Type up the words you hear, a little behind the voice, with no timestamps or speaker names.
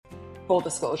full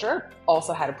disclosure,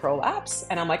 also had a prolapse.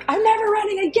 And I'm like, I'm never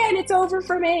running again. It's over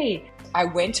for me. I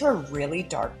went to a really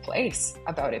dark place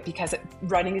about it because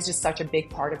running is just such a big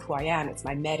part of who I am. It's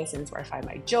my medicine. It's where I find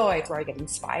my joy. It's where I get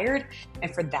inspired.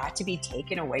 And for that to be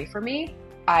taken away from me,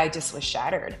 I just was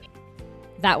shattered.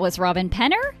 That was Robyn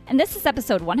Penner, and this is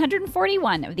episode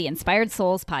 141 of the Inspired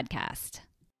Souls podcast.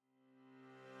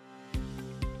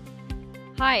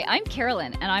 Hi, I'm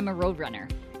Carolyn, and I'm a road runner.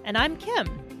 And I'm Kim,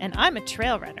 and I'm a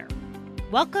trail runner.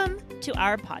 Welcome to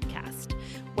our podcast,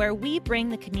 where we bring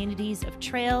the communities of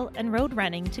trail and road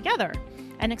running together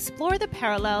and explore the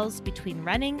parallels between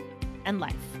running and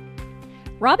life.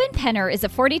 Robyn Penner is a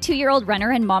 42-year-old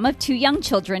runner and mom of 2 young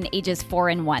children, ages 4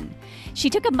 and 1. She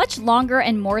took a much longer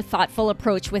and more thoughtful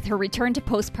approach with her return to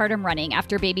postpartum running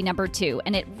after baby number 2,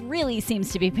 and it really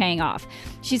seems to be paying off.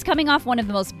 She's coming off one of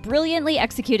the most brilliantly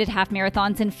executed half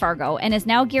marathons in Fargo and is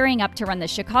now gearing up to run the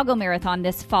Chicago Marathon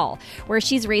this fall, where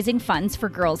she's raising funds for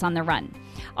Girls on the Run.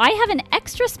 I have an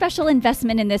extra special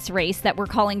investment in this race that we're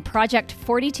calling Project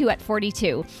 42 at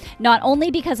 42, not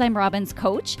only because I'm Robyn's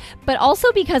coach, but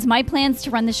also because my plans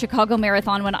to run the Chicago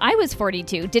Marathon when I was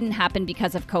 42 didn't happen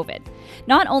because of COVID.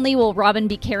 Not only will Robyn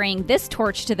be carrying this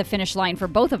torch to the finish line for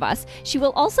both of us, she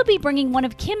will also be bringing one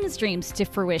of Kim's dreams to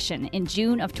fruition in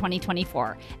June of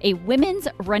 2024, a women's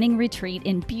running retreat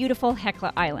in beautiful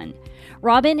Hecla Island.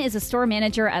 Robyn is a store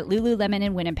manager at Lululemon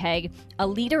in Winnipeg, a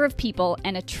leader of people,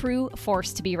 and a true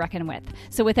force to be reckoned with.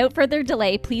 So without further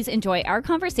delay, please enjoy our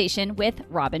conversation with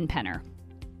Robyn Penner.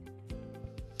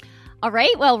 All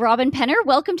right, well, Robyn Penner,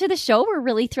 welcome to the show. We're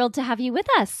really thrilled to have you with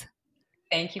us.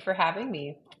 Thank you for having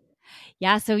me.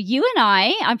 Yeah, so you and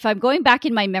I, if I'm going back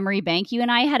in my memory bank, you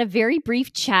and I had a very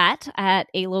brief chat at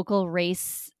a local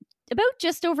race about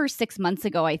just over 6 months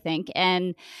ago, I think.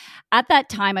 And at that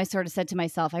time, I sort of said to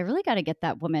myself, I really got to get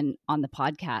that woman on the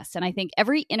podcast. And I think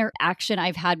every interaction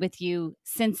I've had with you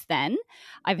since then,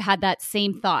 I've had that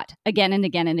same thought again and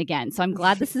again and again. So I'm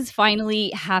glad this is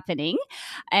finally happening.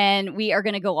 And we are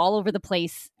going to go all over the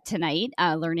place tonight,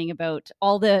 learning about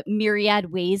all the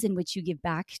myriad ways in which you give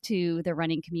back to the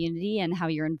running community and how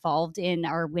you're involved in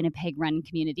our Winnipeg Run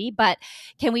community. But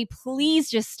can we please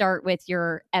just start with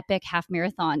your epic half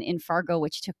marathon in Fargo,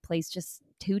 which took place just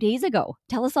 2 days ago?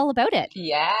 Tell us all about it.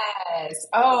 Yes.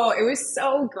 Oh, it was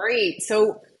so great.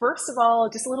 So first of all,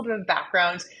 just a little bit of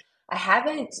background. I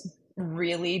haven't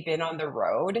really been on the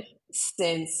road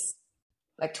since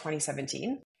like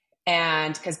 2017.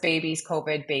 And because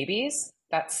COVID babies,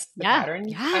 that's the pattern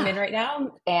I'm in right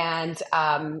now. And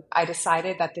I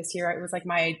decided that this year it was like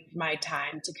my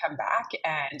time to come back.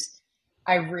 And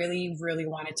I really, really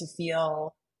wanted to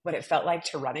feel what it felt like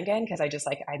to run again, because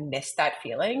I missed that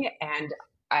feeling. And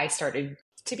I started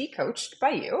to be coached by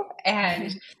you.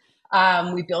 And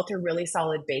we built a really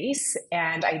solid base.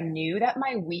 And I knew that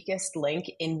my weakest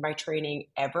link in my training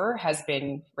ever has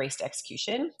been race to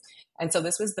execution. And so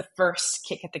this was the first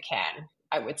kick at the can,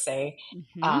 I would say,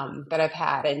 that I've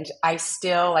had. And I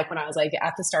still, like, when I was like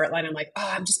at the start line, I'm like,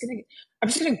 oh, I'm just going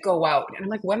to go out. And I'm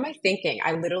like, what am I thinking?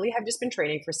 I literally have just been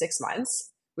training for 6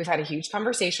 months. We've had a huge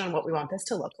conversation on what we want this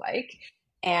to look like.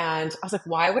 And I was like,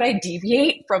 why would I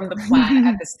deviate from the plan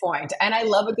at this point? And I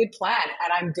love a good plan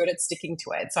and I'm good at sticking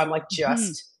to it. So I'm like,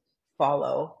 just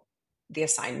follow the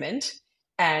assignment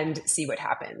and see what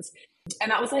happens.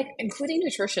 And I was like, including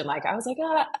nutrition, like I was like,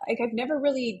 I've never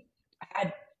really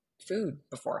had food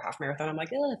before a half marathon. I'm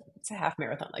like, it's a half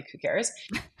marathon, like who cares?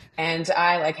 And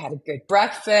I had a good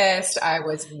breakfast. I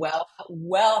was well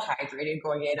hydrated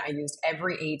going in. I used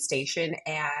every aid station,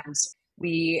 and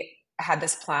we had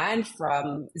this plan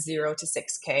from 0 to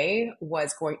 6K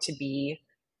was going to be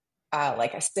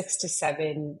like a 6 to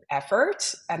 7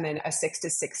 effort, and then a 6 to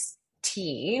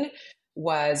 16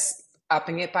 was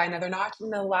upping it by another notch in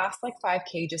the last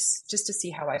 5K just to see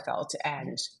how I felt,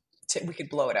 and we could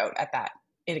blow it out at that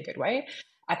in a good way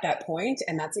at that point.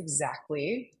 And that's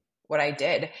exactly what I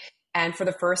did. And for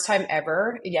the first time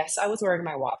ever, yes, I was wearing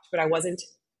my watch, but I wasn't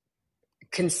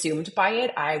consumed by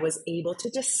it. I was able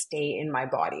to just stay in my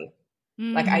body.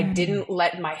 Like I didn't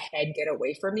let my head get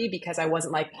away from me, because I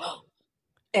wasn't like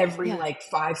every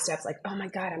 5 steps, like, oh my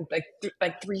God, I'm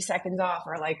like 3 seconds off,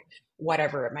 or like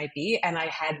whatever it might be. And I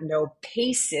had no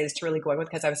paces to really go with,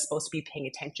 because I was supposed to be paying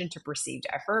attention to perceived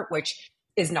effort, which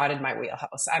is not in my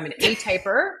wheelhouse. I'm an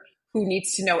A-typer who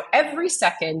needs to know every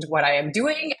second what I am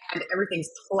doing, and everything's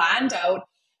planned out.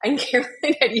 And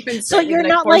Carolyn had even said, so you're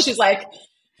not like, she's like,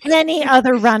 any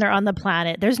other runner on the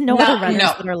planet. There's no other runners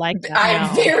that are like that.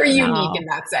 I'm very unique in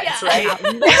that sense, right?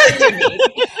 Yeah. Very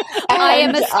unique. I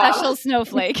am a special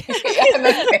snowflake. I'm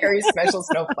a very special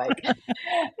snowflake.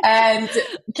 And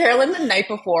Carolyn, the night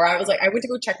before, I was like, I went to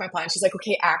go check my plan. She's like,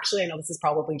 okay, actually, I know this is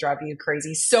probably driving you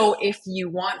crazy. So if you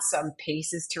want some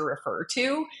paces to refer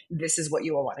to, this is what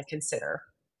you will want to consider.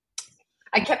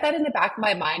 I kept that in the back of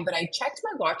my mind, but I checked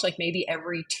my watch like maybe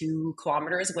every 2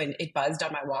 kilometers when it buzzed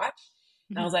on my watch.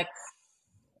 And I was like,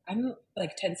 I'm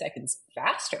like 10 seconds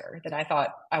faster than I thought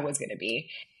I was going to be.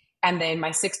 And then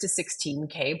my 6 to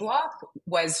 16K block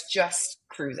was just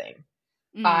cruising.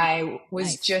 I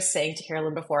was just saying to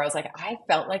Carolyn before, I was like, I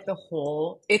felt like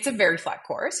it's a very flat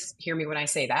course. Hear me when I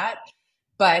say that.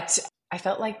 But I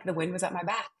felt like the wind was at my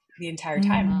back the entire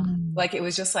time. Like it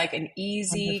was just like an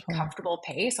easy, comfortable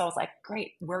pace. I was like,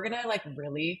 great, we're going to like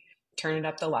really turn it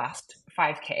up the last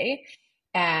 5K.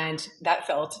 And that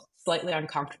felt slightly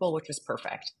uncomfortable, which was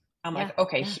perfect. I'm like,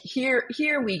 okay,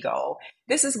 here we go.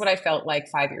 This is what I felt like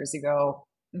 5 years ago.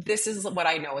 This is what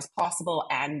I know is possible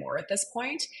and more at this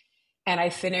point. And I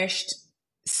finished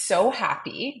so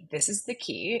happy. This is the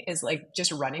key, is like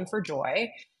just running for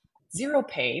joy. 0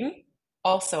 pain.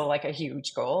 Also like a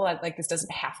huge goal. Like this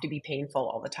doesn't have to be painful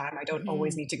all the time. I don't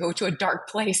always need to go to a dark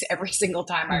place every single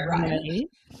time I run.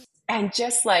 And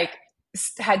just like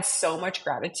had so much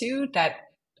gratitude that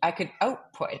I could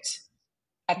output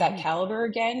at that caliber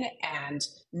again and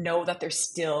know that there's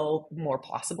still more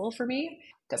possible for me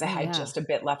because I had just a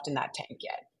bit left in that tank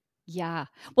yet. Yeah.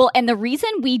 Well, and the reason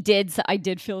we did, so I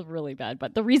did feel really bad,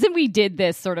 but the reason we did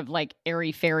this sort of like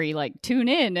airy fairy, like tune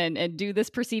in and do this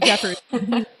perceived effort,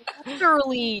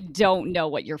 literally don't know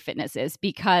what your fitness is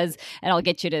because, and I'll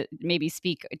get you to maybe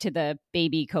speak to the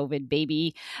baby COVID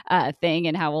baby thing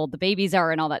and how old the babies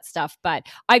are and all that stuff. But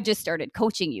I've just started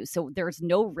coaching you. So there's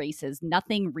no races,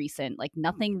 nothing recent, like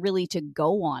nothing really to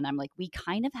go on. I'm like, we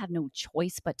kind of have no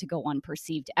choice but to go on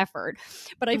perceived effort.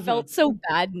 But I felt so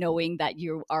bad knowing that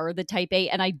you are the type A.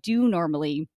 And I do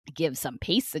normally give some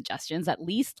pace suggestions, at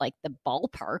least like the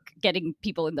ballpark, getting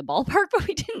people in the ballpark, but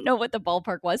we didn't know what the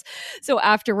ballpark was. So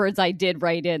afterwards I did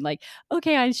write in like,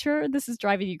 okay, I'm sure this is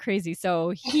driving you crazy.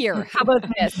 So here, how about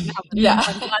this? Yeah.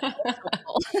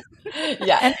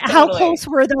 Yeah. And how close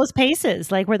were those paces?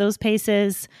 Like, were those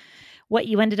paces what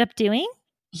you ended up doing?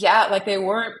 Yeah. Like they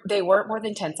weren't more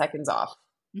than 10 seconds off.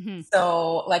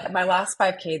 So like my last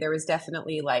 5K, there was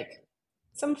definitely like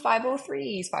some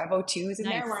 503s, 502s in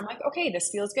there where I'm like, okay, this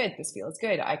feels good. This feels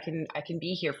good. I can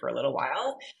be here for a little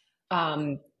while,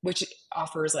 which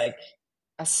offers like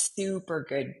a super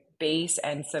good base.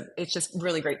 And so it's just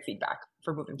really great feedback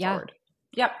for moving forward.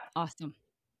 Yep. Awesome.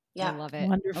 Yeah. I love it.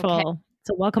 Wonderful. Okay.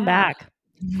 So welcome back.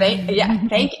 Thank you.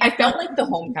 I felt like the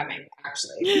homecoming,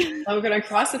 actually. When I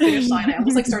crossed the finish line, I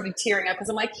almost like started tearing up because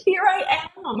I'm like, here I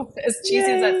am. As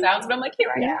cheesy as that sounds, but I'm like, here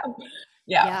I am.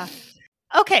 Yeah.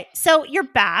 Okay, so you're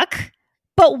back,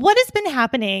 but what has been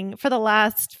happening for the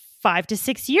last 5 to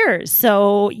 6 years?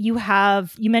 So you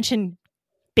mentioned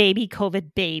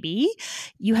COVID baby.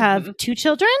 You have 2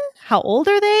 children. How old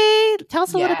are they? Tell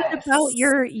us a little bit about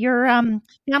your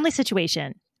family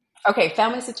situation. Okay,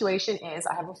 family situation is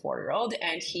I have a 4-year-old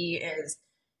and he is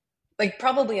like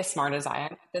probably as smart as I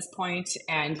am at this point,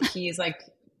 and he is like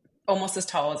almost as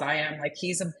tall as I am. Like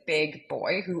he's a big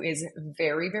boy who is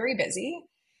very, very busy.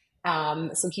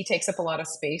 So he takes up a lot of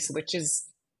space, which is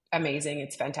amazing.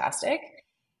 It's fantastic.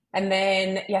 And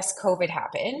then, yes, COVID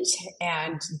happened.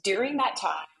 And during that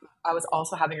time, I was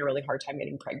also having a really hard time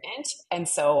getting pregnant. And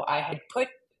so I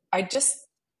just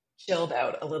chilled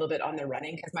out a little bit on the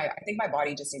running because I think my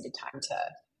body just needed time to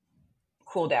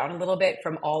cool down a little bit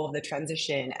from all of the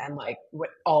transition and like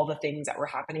all the things that were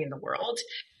happening in the world.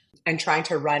 And trying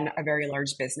to run a very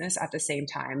large business at the same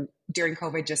time during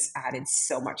COVID just added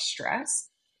so much stress.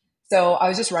 So I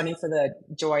was just running for the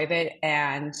joy of it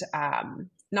and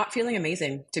not feeling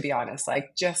amazing, to be honest,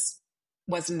 like just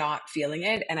was not feeling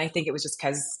it. And I think it was just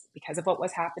because of what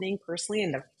was happening personally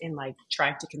in like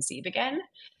trying to conceive again.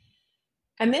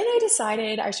 And then I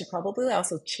decided I should probably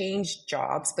also change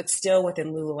jobs, but still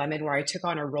within Lululemon, where I took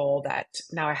on a role that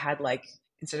now I had like,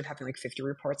 instead of having like 50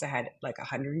 reports, I had like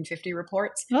 150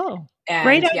 reports. Oh, and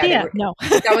great idea.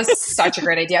 That was such a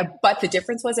great idea. But the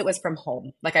difference was it was from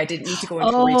home. Like I didn't need to go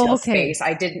into a retail space.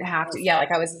 I didn't have to. Yeah.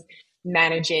 Like I was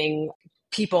managing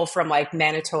people from like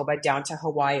Manitoba down to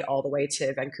Hawaii, all the way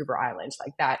to Vancouver Island,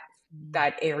 like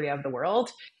that area of the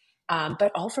world.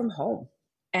 But all from home.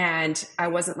 And I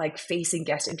wasn't like facing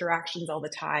guest interactions all the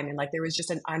time. And like, there was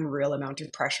just an unreal amount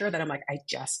of pressure that I'm like, I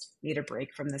just need a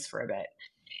break from this for a bit.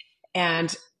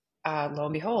 And lo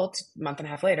and behold, a month and a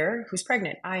half later, who's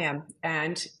pregnant? I am.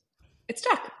 And it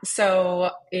stuck.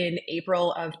 So in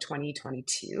April of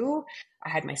 2022, I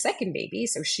had my second baby.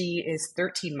 So she is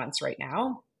 13 months right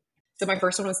now. So my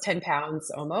first one was 10 pounds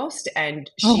almost, and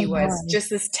Oh she was my. just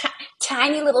this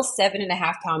tiny little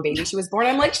 7.5 pound baby. She was born.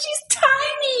 I'm like, she's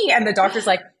tiny. And the doctor's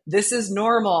like, this is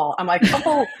normal. I'm like,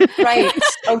 oh, right.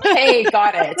 Okay,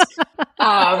 got it.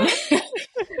 Um,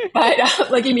 but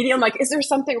like immediately I'm like, is there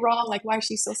something wrong? Like, why is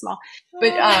she so small?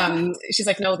 But she's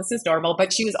like, no, this is normal.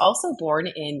 But she was also born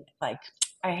in like,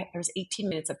 there was 18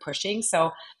 minutes of pushing.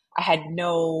 So I had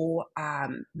no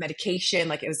medication,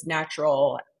 like it was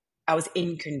natural. I was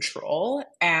in control.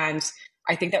 And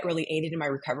I think that really aided in my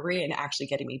recovery and actually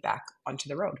getting me back onto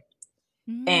the road.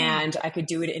 And I could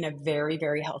do it in a very,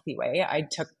 very healthy way. I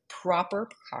took proper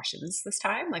precautions this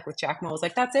time. Like with Jackmo, I was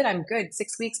like, that's it. I'm good.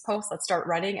 6 weeks post, let's start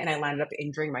running. And I landed up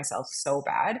injuring myself so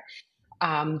bad.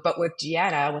 But with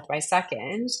Gianna, with my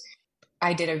second,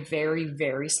 I did a very,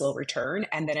 very slow return.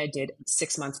 And then I did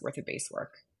 6 months worth of base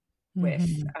work with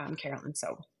Carolyn.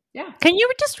 So yeah. Can you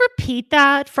just repeat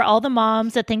that for all the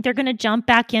moms that think they're going to jump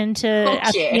back into,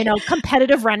 Okay.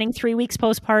 competitive running 3 weeks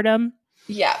postpartum?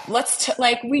 Yeah,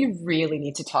 we really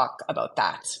need to talk about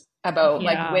that, about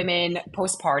like Yeah. women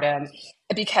postpartum,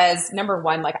 because number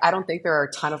one, like I don't think there are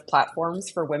a ton of platforms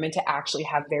for women to actually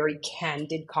have very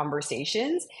candid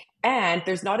conversations, and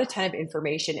there's not a ton of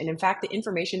information. And in fact, the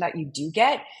information that you do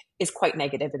get is quite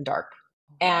negative and dark.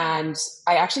 And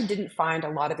I actually didn't find a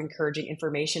lot of encouraging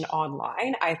information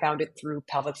online. I found it through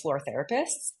pelvic floor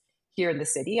therapists here in the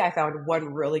city. I found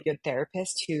one really good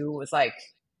therapist who was like,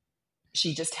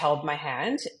 she just held my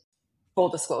hand. Full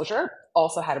disclosure,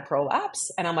 also had a prolapse.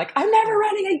 And I'm like, I'm never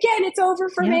running again. It's over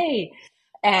for me.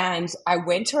 And I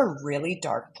went to a really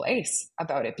dark place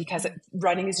about it because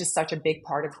running is just such a big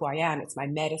part of who I am. It's my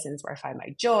medicine. It's where I find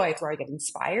my joy. It's where I get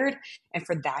inspired. And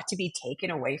for that to be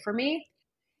taken away from me,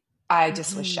 I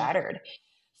just was shattered.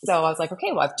 So I was like,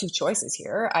 okay, well, I have two choices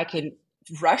here. I can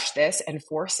rush this and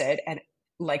force it and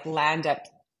like land up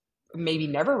maybe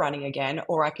never running again,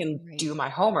 or I can do my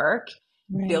homework,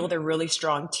 build a really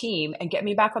strong team, and get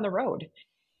me back on the road.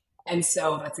 And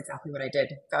so that's exactly what I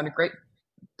did. Found a great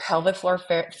pelvic floor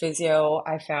physio.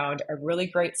 I found a really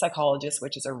great psychologist,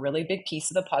 which is a really big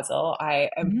piece of the puzzle. I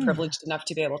am privileged enough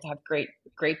to be able to have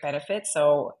great benefits.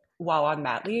 So while on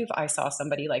mat leave, I saw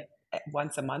somebody like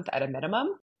once a month at a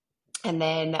minimum. And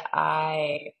then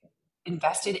I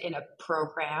invested in a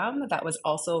program that was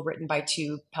also written by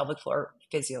two pelvic floor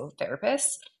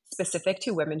physiotherapists specific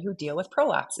to women who deal with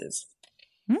prolapses.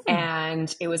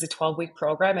 And it was a 12-week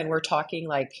program. And we're talking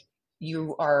like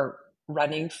you are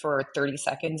running for 30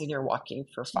 seconds and you're walking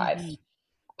for 5.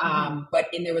 But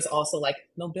there was also like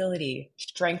mobility,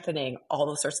 strengthening, all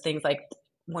those sorts of things. Like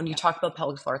when you talk about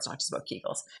pelvic floor, it's not just about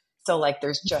Kegels. So like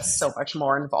there's just so much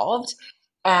more involved.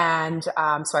 And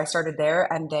so I started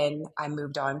there, and then I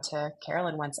moved on to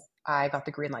Carolyn once I got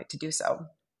the green light to do so.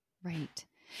 Right.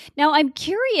 Now, I'm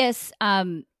curious,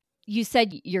 you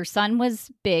said your son was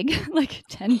big, like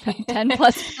 10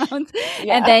 plus pounds,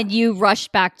 and then you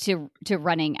rushed back to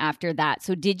running after that.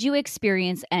 So did you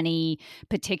experience any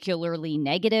particularly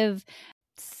negative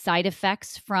side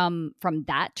effects from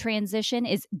that transition?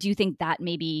 Do you think that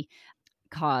maybe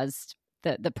caused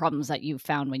the problems that you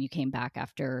found when you came back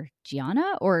after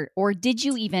Gianna, or did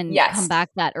you even come back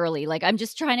that early? Like, I'm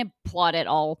just trying to plot it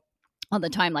all on the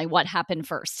timeline. What happened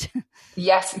first?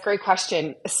 Yes, great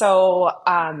question. So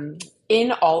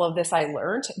in all of this, I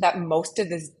learned that most of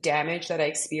this damage that I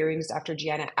experienced after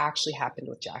Gianna actually happened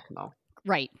with Giacomo.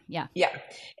 Right. Yeah. Yeah.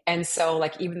 And so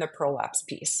like even the prolapse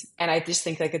piece, and I just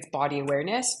think like it's body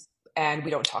awareness, and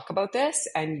we don't talk about this.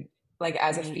 And like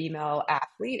as a female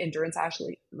athlete, endurance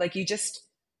athlete, like you just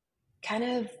kind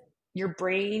of, your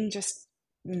brain just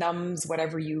numbs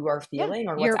whatever you are feeling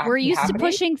or what's we're used happening. to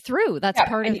pushing through. That's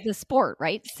part of the sport,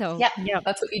 right? So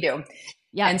that's what you do.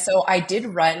 Yeah. And so I did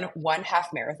run one half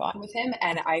marathon with him,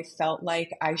 and I felt like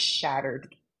I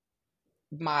shattered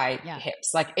my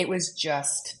hips. Like it was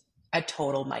just a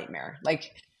total nightmare.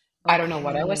 Like I don't know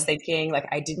what I was thinking. Like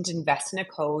I didn't invest in a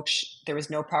coach. There was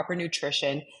no proper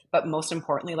nutrition, but most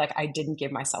importantly, like I didn't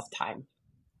give myself time.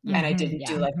 And I didn't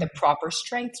do like the proper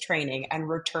strength training and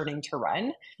returning to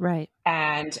run. Right.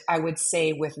 And I would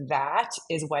say with that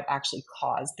is what actually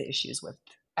caused the issues with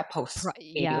a post.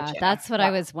 Yeah, that's what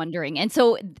I was wondering. And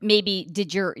so maybe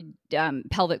did your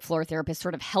pelvic floor therapist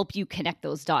sort of help you connect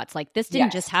those dots? Like this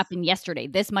didn't just happen yesterday.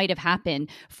 This might have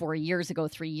happened 4 years ago,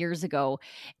 3 years ago.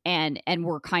 And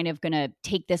we're kind of going to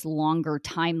take this longer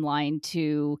timeline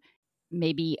to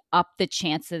maybe up the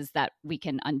chances that we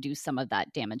can undo some of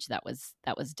that damage that was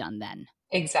done then.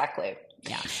 Exactly.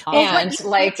 Yeah. Well, And what's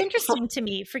like, interesting to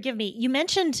me, forgive me, you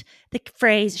mentioned the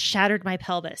phrase shattered my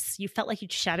pelvis. You felt like you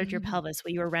shattered your pelvis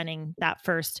when you were running that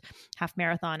first half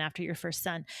marathon after your first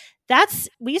son.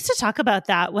 We used to talk about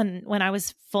that when I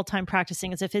was full-time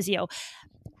practicing as a physio.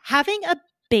 Having a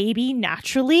baby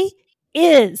naturally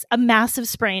is a massive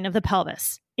sprain of the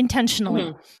pelvis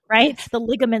intentionally, right? yes. The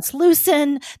ligaments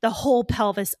loosen, the whole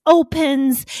pelvis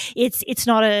opens. It's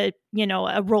not a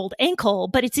rolled ankle,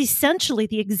 but it's essentially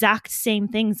the exact same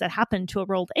things that happen to a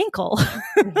rolled ankle.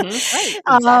 Right,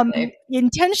 exactly.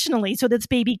 Intentionally, so this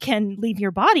baby can leave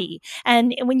your body.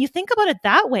 And when you think about it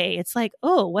that way, it's like,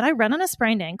 oh, would I run on a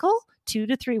sprained ankle 2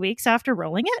 to 3 weeks after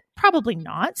rolling it? Probably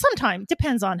not. Sometimes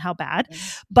depends on how bad,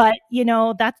 but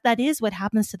that is what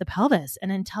happens to the pelvis.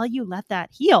 And until you let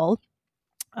that heal,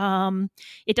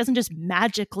 it doesn't just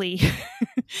magically,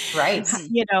 Right.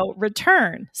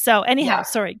 return. So anyhow, Yeah.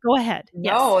 sorry, go ahead.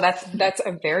 Yes. No, that's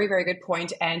a very, very good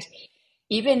point. And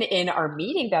even in our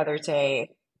meeting the other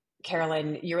day,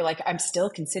 Carolyn, you were like, I'm still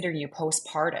considering you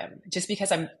postpartum just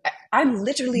because I'm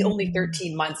literally only Mhm.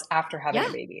 13 months after having Yeah.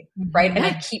 a baby, Mhm. right? And I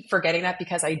Yeah. keep forgetting that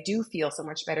because I do feel so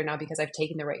much better now because I've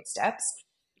taken the right steps.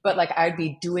 But like I'd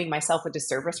be doing myself a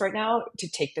disservice right now to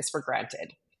take this for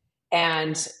granted.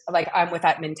 And like I'm with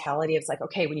that mentality. It's like,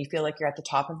 okay, when you feel like you're at the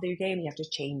top of your game, you have to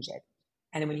change it.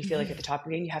 And then when you feel like you're at the top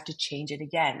of your game, you have to change it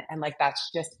again. And like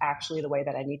that's just actually the way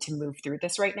that I need to move through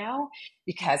this right now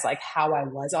because like how I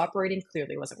was operating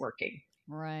clearly wasn't working.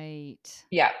 Right.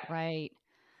 Yeah. Right.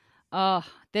 Oh,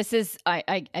 this is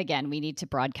I again, we need to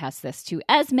broadcast this to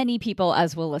as many people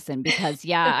as will listen because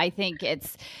I think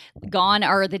it's gone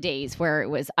are the days where it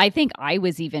was I think I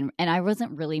was even and I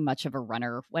wasn't really much of a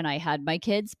runner when I had my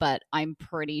kids, but I'm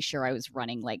pretty sure I was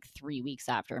running like 3 weeks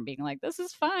after and being like, this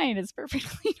is fine. It's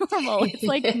perfectly normal. It's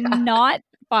like not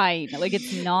fine. Like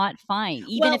it's not fine.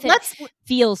 Even Well, if it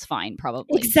feels fine,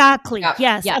 probably. exactly. Yeah.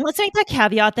 Yes. Yeah. And let's make that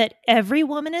caveat that every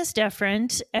woman is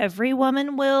different. Every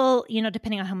woman will,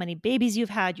 depending on how many babies you've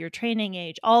had, your training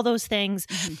age, all those things,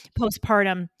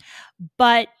 postpartum.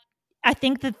 But I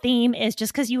think the theme is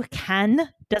just because you can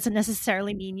doesn't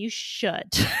necessarily mean you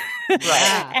should.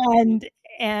 Right.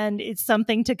 And it's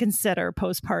something to consider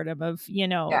postpartum of,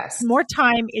 Yes. more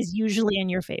time is usually in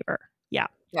your favor. Yeah.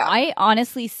 Yeah. I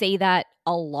honestly say that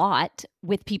a lot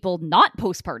with people not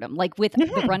postpartum, like with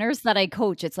the runners that I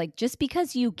coach. It's like just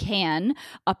because you can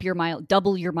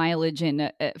double your mileage in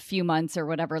a few months or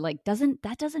whatever, like doesn't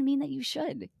mean that you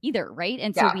should either, right?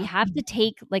 And so we have to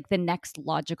take like the next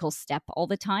logical step all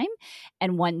the time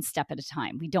and one step at a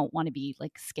time. We don't want to be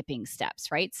like skipping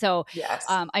steps, right? So Yes.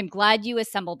 I'm glad you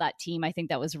assembled that team. I think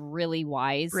that was really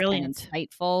wise Brilliant. and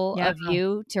insightful of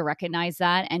you to recognize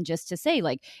that and just to say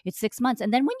like it's 6 months.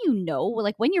 And then when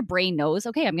like when your brain knows,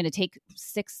 okay, I'm going to take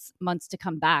 6 months to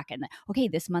come back and okay,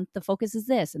 this month the focus is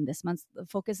this and this month the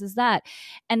focus is that.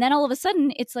 And then all of a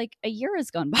sudden it's like a year has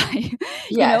gone by,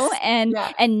 Yes. and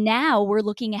now we're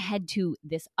looking ahead to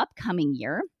this upcoming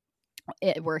year.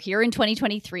 We're here in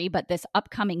 2023, but this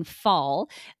upcoming fall,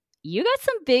 you got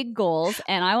some big goals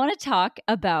and I want to talk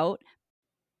about.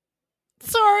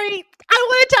 Sorry, I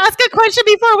wanted to ask a question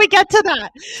before we get to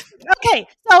that. Okay,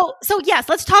 so yes,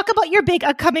 let's talk about your big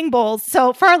upcoming goals.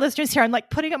 So for our listeners here, I'm like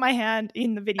putting up my hand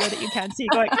in the video that you can't see,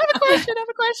 going, I have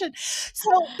a question. So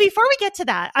before we get to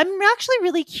that, I'm actually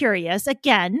really curious,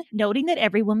 again, noting that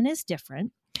every woman is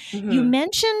different. You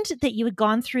mentioned that you had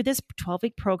gone through this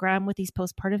 12-week program with these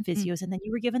postpartum physios, and then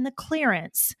you were given the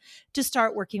clearance to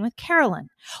start working with Carolyn.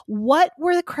 What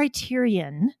were the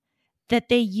criterion that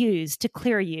they used to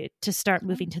clear you to start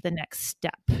moving to the next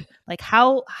step? Like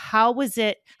how was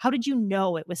it? How did you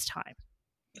know it was time?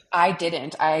 I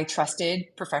didn't. I trusted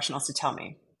professionals to tell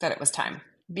me that it was time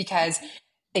because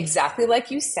exactly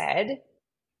like you said,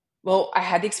 well, I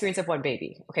had the experience of one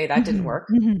baby. Okay. That didn't work.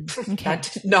 Okay. That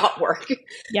did not work.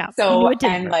 Yeah. So,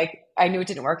 and work. Like, I knew it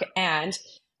didn't work. And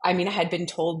I mean, I had been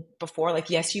told before, like,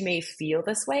 yes, you may feel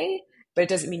this way, but it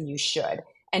doesn't mean you should.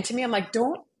 And to me, I'm like,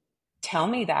 don't tell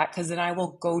me that because then I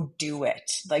will go do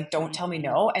it. Like, don't tell me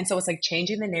no. And so it's like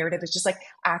changing the narrative. It's just like,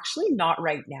 actually not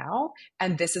right now.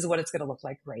 And this is what it's going to look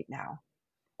like right now.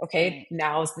 Okay.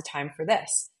 Now is the time for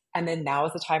this. And then now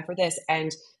is the time for this.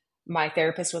 And my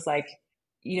therapist was like,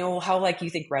 you know how like you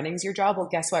think running's your job? Well,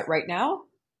 guess what? Right now,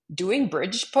 doing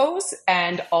bridge pose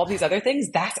and all these other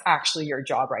things, that's actually your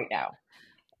job right now.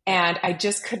 And I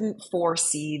just couldn't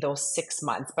foresee those 6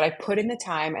 months, but I put in the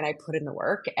time and I put in the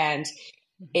work. And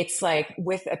it's like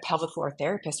with a pelvic floor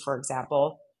therapist, for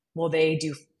example, well, they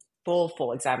do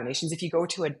full examinations. If you go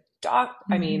to a doc,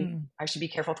 I mean, I should be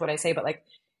careful with what I say, but like,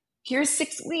 here's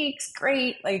 6 weeks,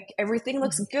 great. Like everything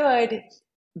looks good.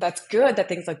 that's good that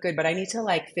things look good, but I need to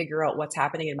like figure out what's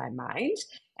happening in my mind.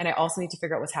 And I also need to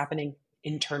figure out what's happening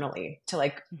internally to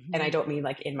like, and I don't mean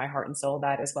like in my heart and soul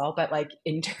that as well, but like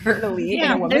internally in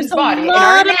Yeah, a woman's there's a body, in our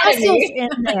lot of muscles anatomy.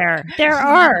 in there. There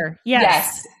are. Yes.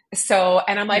 Yes. So,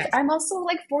 and I'm like, Yes. I'm also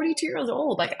like 42 years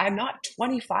old. Like, I'm not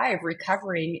 25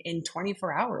 recovering in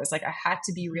 24 hours. Like, I had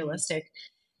to be realistic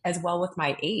as well with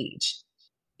my age,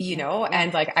 you Yeah. know? Yeah.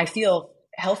 And like, I feel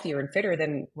healthier and fitter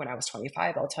than when I was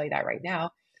 25. I'll tell you that right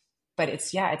now. But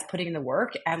it's, yeah, it's putting in the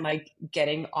work and like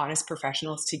getting honest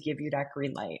professionals to give you that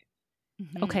green light.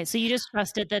 Okay, so you just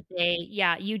trusted that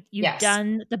you've Yes.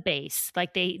 done the base.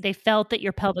 Like they felt that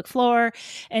your pelvic floor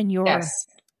and your Yes.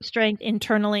 strength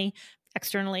internally,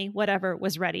 externally, whatever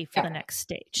was ready for Yeah. the next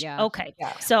stage. Yeah. Okay.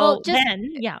 Yeah. So Well, just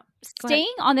then, go ahead.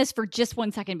 staying on this for just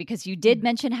 1 second, because you did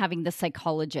mention having the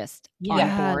psychologist on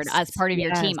board Yes. as part of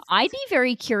your team. Yes. I'd be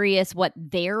very curious what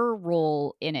their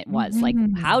role in it was. Like,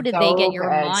 Mhm. how did they get So your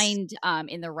good. mind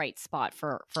in the right spot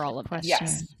for all of this?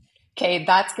 Yes. Okay,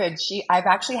 that's good. I've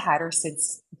actually had her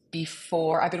since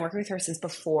before, I've been working with her since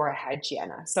before I had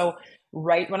Gianna. So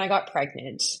right when I got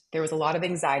pregnant, there was a lot of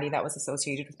anxiety that was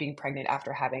associated with being pregnant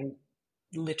after having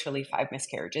literally 5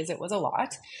 miscarriages. It was a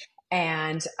lot.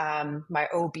 And my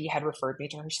OB had referred me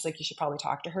to her. She's like, you should probably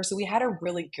talk to her. So we had a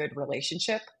really good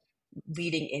relationship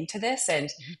leading into this. And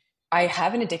I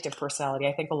have an addictive personality.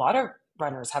 I think a lot of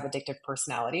runners have addictive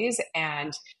personalities.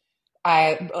 And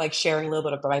I like sharing a little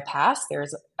bit about my past.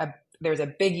 There's a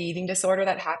big eating disorder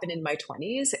that happened in my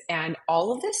 20s, and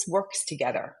all of this works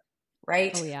together,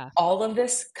 right? Oh, yeah. All of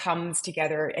this comes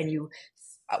together, and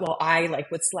I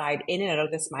like would slide in and out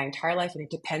of this my entire life, and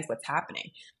it depends what's happening.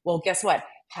 Well, guess what?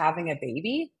 Having a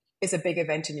baby is a big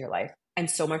event in your life, and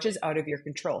so much is out of your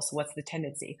control. So what's the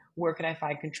tendency? Where can I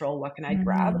find control? What can I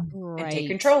grab and take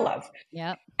control of?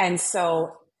 Yep. And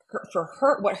so for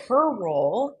her, what her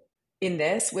role in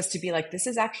this was to be like, this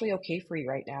is actually okay for you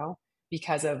right now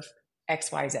because of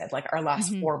X, Y, Z, like our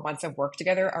last 4 months of work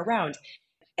together around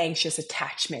anxious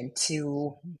attachment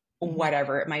to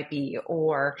whatever it might be,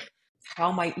 or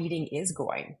how my eating is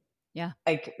going. Yeah.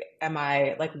 Like,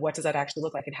 what does that actually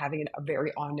look like? And having a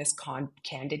very honest,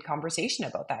 candid conversation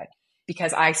about that.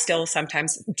 Because I still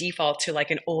sometimes default to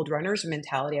like an old runner's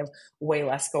mentality of way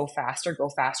less, go faster,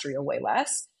 you'll weigh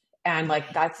less. And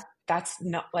like, that's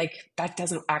not like, that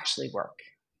doesn't actually work.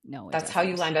 No, that's how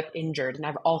you land up injured. And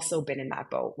I've also been in that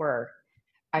boat where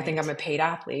I think I'm a paid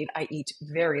athlete. I eat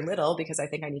very little because I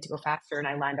think I need to go faster, and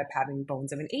I land up having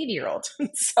bones of an 80-year-old.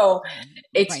 So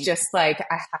it's just like,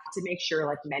 I have to make sure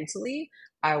like mentally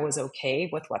I was okay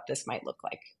with what this might look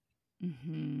like.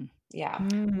 Yeah.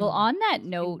 Well, on that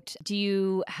note, do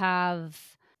you have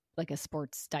like a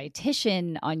sports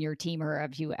dietitian on your team, or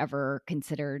have you ever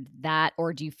considered that?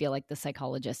 Or do you feel like the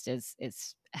psychologist is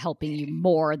helping you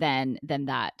more than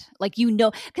that? Like,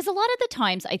 because a lot of the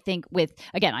times I think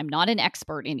again, I'm not an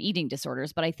expert in eating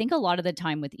disorders, but I think a lot of the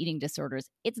time with eating disorders,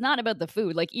 it's not about the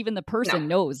food. Like, even the person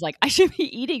knows, like, I should be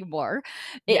eating more.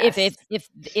 Yes.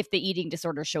 If the eating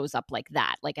disorder shows up like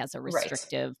that, like as a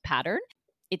restrictive pattern,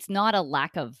 it's not a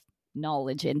lack of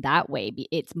knowledge in that way.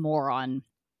 It's more on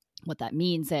what that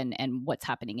means and what's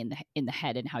happening in the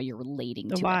head and how you're relating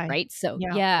to it, right? So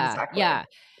exactly.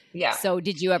 Yeah. So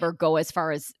did you ever go as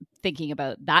far as thinking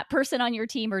about that person on your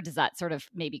team, or does that sort of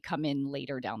maybe come in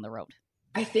later down the road?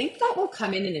 I think that will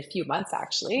come in a few months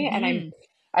actually. And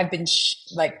I've been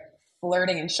like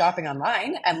flirting and shopping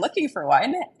online and looking for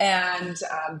one. And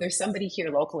there's somebody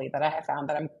here locally that I have found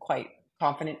that I'm quite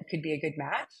confident could be a good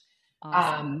match.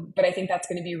 Awesome. But I think that's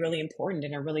going to be really important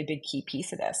and a really big key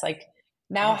piece of this. Like,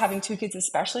 now having 2 kids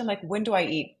especially, I'm like, when do I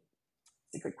eat?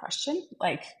 It's a good question.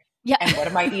 Like, and what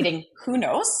am I eating? Who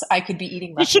knows? I could be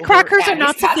eating leftover Fishy crackers are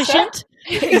not sufficient.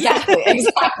 Exactly.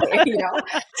 You know?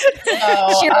 So,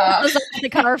 on the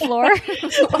car floor. Well,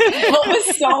 it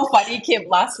was so funny, Kim,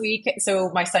 last week. So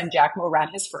my son, Jackmo, ran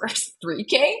his first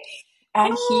 3K,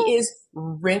 and he is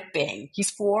ripping.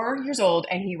 He's 4 years old,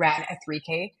 and he ran a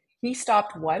 3K. He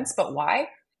stopped once, but why?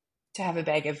 To have a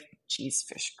bag of cheese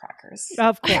fish crackers.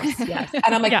 Of course, yes.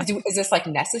 And I'm like, is this like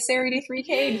necessary to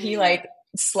 3K? And he like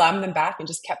slammed them back and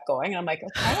just kept going. And I'm like,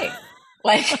 okay,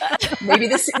 like maybe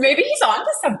he's on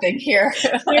to something here.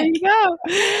 Like, there you go.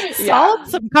 Salt,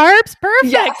 some carbs,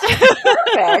 perfect. Yeah,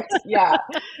 perfect. Yeah.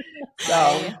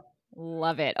 So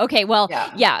love it. Okay. Well,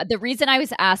 the reason I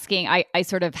was asking, I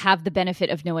sort of have the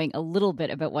benefit of knowing a little bit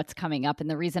about what's coming up. And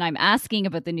the reason I'm asking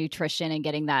about the nutrition and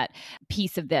getting that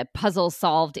piece of the puzzle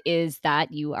solved is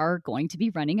that you are going to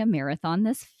be running a marathon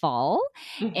this fall.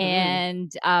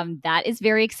 And that is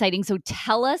very exciting. So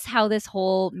tell us how this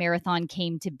whole marathon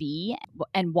came to be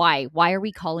and why. Why are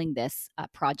we calling this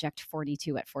Project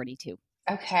 42 at 42?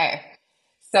 Okay.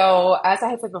 So, as I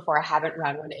had said before, I haven't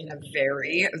run one in a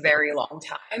very, very long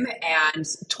time. And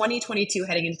 2022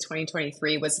 heading into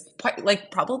 2023 was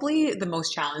like probably the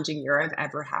most challenging year I've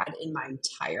ever had in my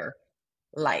entire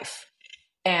life.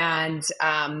 And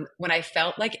when I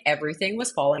felt like everything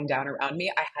was falling down around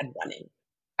me, I had running.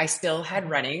 I still had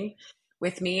running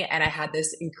with me, and I had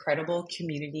this incredible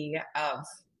community of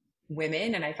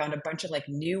women. And I found a bunch of like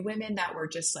new women that were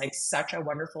just like such a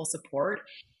wonderful support.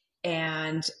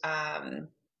 And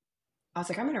I was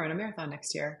like, I'm going to run a marathon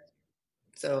next year.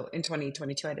 So in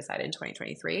 2022, I decided in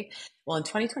 2023. Well, in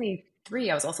 2023,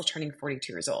 I was also turning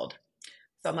 42 years old.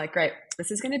 So I'm like, great,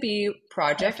 this is going to be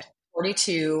Project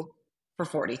 42 for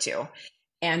 42.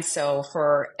 And so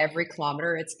for every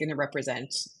kilometer, it's going to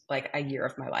represent like a year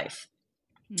of my life.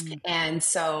 And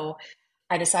so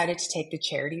I decided to take the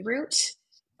charity route.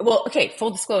 Well, okay,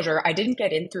 full disclosure, I didn't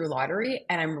get in through lottery,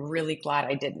 and I'm really glad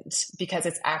I didn't because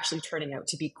it's actually turning out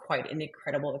to be quite an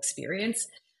incredible experience.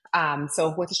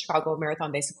 So with the Chicago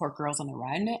Marathon, they support Girls on the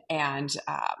Run, and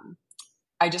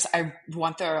I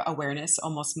want the awareness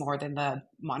almost more than the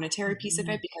monetary piece of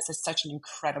it because it's such an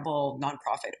incredible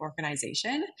nonprofit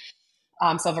organization.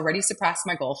 So I've already surpassed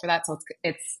my goal for that. So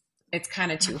it's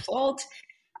kind of twofold.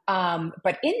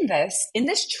 But in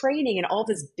this training and all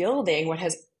this building, what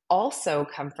has also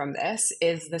come from this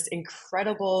is this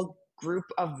incredible group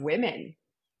of women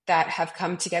that have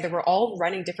come together. We're all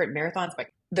running different marathons, but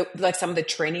like some of the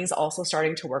trainings also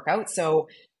starting to work out. So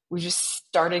we just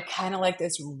started kind of like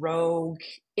this rogue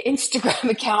Instagram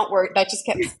account where that just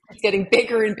kept getting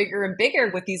bigger and bigger and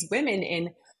bigger with these women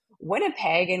in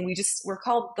Winnipeg. And we're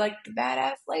called like the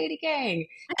Badass Lady Gang.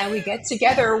 And we get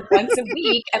together once a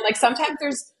week. And like sometimes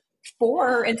there's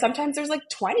 4 and sometimes there's like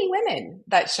 20 women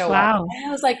that show up. And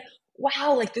I was like,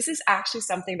 wow, like this is actually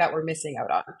something that we're missing out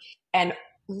on. And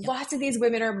lots of these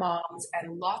women are moms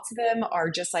and lots of them are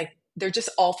just like, they're just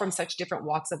all from such different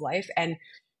walks of life. And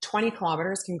 20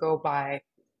 kilometers can go by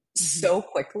so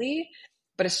quickly,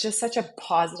 but it's just such a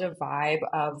positive vibe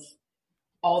of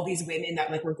all these women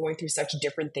that like we're going through such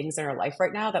different things in our life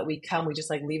right now that we just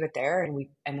like leave it there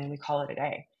and then we call it a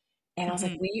day. And I was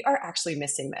like, we are actually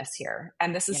missing this here.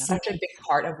 And this is such a big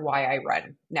part of why I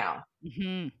run now.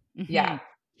 Yeah.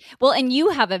 Well, and you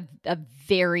have a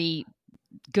very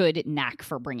good knack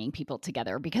for bringing people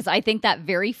together because I think that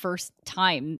very first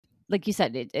time, like you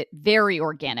said, it very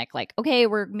organic, like, okay,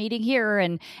 we're meeting here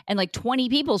and like 20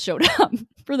 people showed up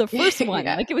for the first one.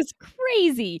 Like it was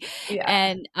crazy.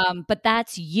 And, but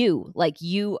that's you, like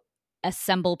you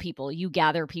assemble people, you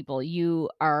gather people, you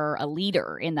are a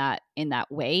leader in that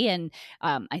way. And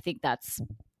I think that's,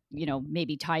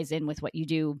 maybe ties in with what you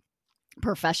do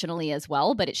professionally as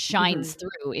well, but it shines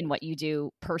through in what you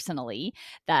do personally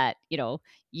that,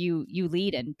 you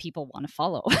lead and people want to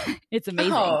follow. It's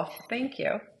amazing. Oh, thank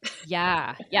you.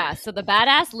 Yeah. So the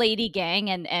Badass Lady Gang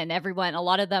and everyone, a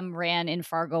lot of them ran in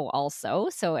Fargo also.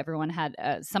 So everyone had,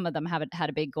 some of them haven't had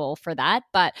a big goal for that,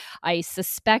 but I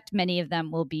suspect many of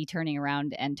them will be turning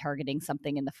around and targeting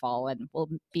something in the fall and we'll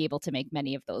be able to make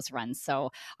many of those runs.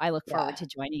 So I look forward to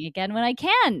joining again when I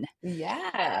can.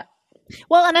 Yeah.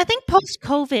 Well, and I think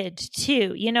post-COVID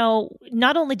too,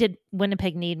 not only did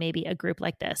Winnipeg need maybe a group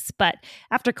like this, but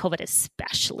after COVID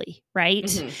especially, right?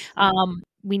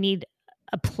 We need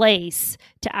a place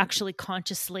to actually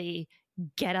consciously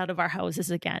get out of our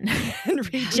houses again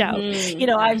and reach out.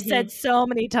 I've said so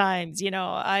many times,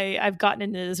 I've gotten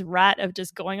into this rut of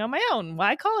just going on my own.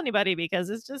 Why call anybody? Because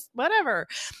it's just whatever.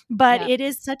 But it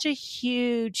is such a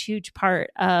huge, huge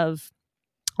part of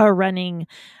our running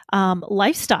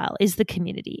lifestyle is the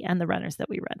community and the runners that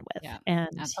we run with. And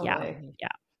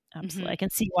absolutely. I can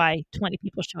see why 20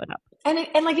 people showed up.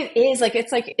 And like it is like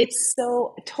it's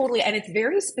so totally, and it's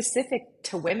very specific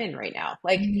to women right now.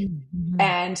 Like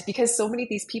and because so many of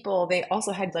these people, they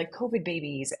also had like COVID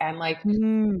babies and like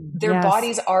their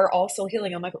bodies are also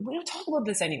healing. I'm like, we don't talk about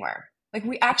this anywhere. Like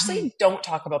we actually don't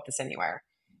talk about this anywhere.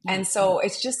 And so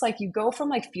it's just like you go from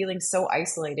like feeling so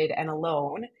isolated and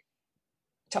alone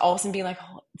to all of a sudden be like,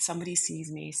 oh, somebody sees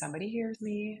me, somebody hears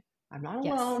me. I'm not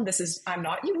alone. I'm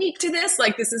not unique to this.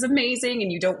 Like, this is amazing.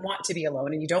 And you don't want to be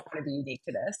alone and you don't want to be unique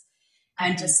to this.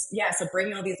 And so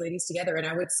bringing all these ladies together. And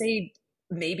I would say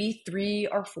maybe 3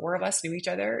 or 4 of us knew each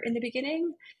other in the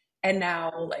beginning. And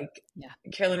now, like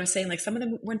Carolyn was saying, like some of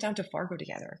them went down to Fargo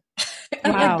together.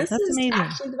 And wow, like, this that's is amazing.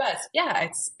 actually the best. Yeah,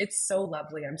 it's so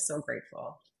lovely. I'm so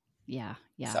grateful. Yeah.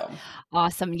 So.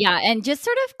 Awesome. Yeah. And just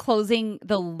sort of closing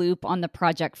the loop on the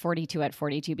Project 42 at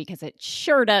 42, because it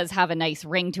sure does have a nice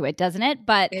ring to it, doesn't it?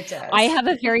 But it does. I have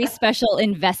a very special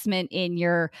investment in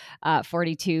your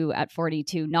 42 at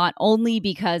 42, not only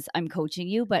because I'm coaching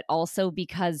you, but also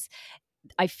because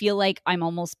I feel like I'm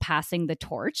almost passing the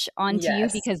torch on to you,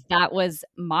 Yes. because that was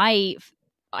my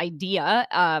idea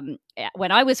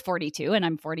when I was 42, and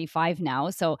I'm 45 now.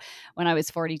 So when I was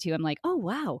 42, I'm like, oh,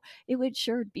 wow, it would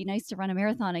sure be nice to run a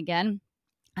marathon again.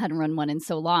 I hadn't run one in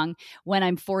so long. When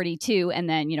I'm 42, and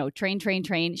then,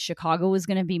 train, Chicago was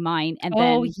going to be mine. And Oh,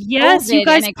 then yes, you COVID, and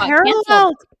guys it got canceled.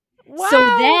 paralleled. So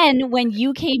Wow. then when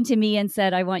you came to me and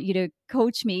said, I want you to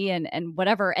coach me and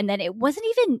whatever, and then it wasn't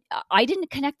even, I didn't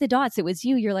connect the dots. It was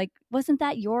you. You're like, wasn't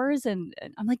that yours? And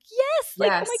I'm like, yes,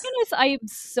 like, oh my Yes.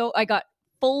 goodness. I got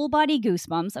full body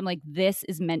goosebumps. I'm like, this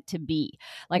is meant to be.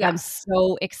 Like, Yeah. I'm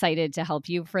so excited to help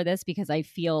you for this, because I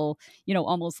feel,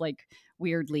 almost like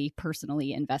weirdly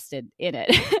personally invested in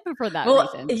it for that Well,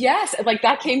 reason. yes, like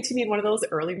that came to me in one of those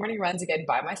early morning runs again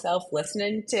by myself,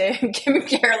 listening to Kim and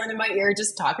Carolyn in my ear,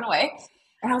 just talking away.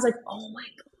 And I was like, oh my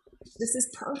gosh, this is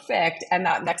perfect. And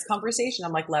that next conversation,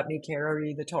 I'm like, let me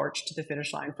carry the torch to the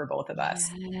finish line for both of us.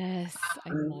 Yes, I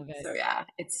love it. So yeah,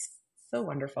 it's so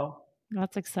wonderful.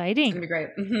 That's It's exciting. gonna be great.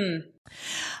 Mm-hmm.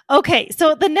 Okay,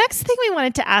 so the next thing we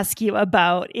wanted to ask you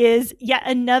about is yet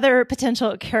another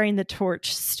potential carrying the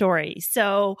torch story.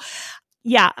 So,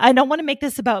 yeah, I don't want to make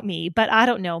this about me, but I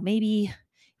don't know, maybe it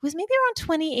was maybe around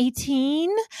 2018.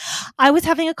 I was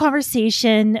having a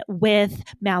conversation with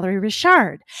Mallory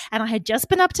Richard, and I had just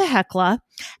been up to Hecla,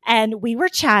 and we were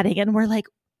chatting, and we're like,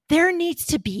 there needs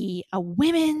to be a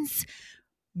women's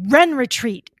run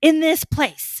retreat in this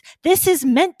place. This is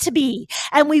meant to be.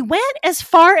 And we went as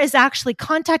far as actually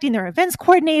contacting their events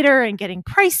coordinator and getting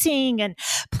pricing and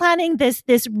planning this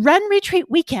run retreat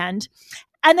weekend.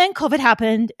 And then COVID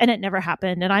happened, and it never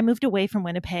happened. And I moved away from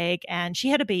Winnipeg, and she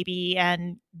had a baby,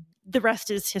 and the rest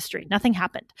is history. Nothing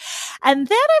happened. And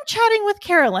then I'm chatting with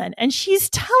Carolyn, and she's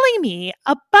telling me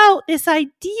about this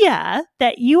idea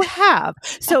that you have.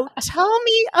 So tell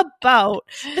me about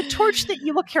the torch that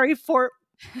you will carry for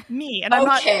me. And I'm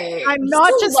Okay,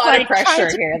 not just just a lot like of pressure trying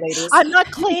to, here, ladies. I'm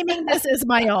not claiming this as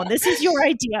my own. This is your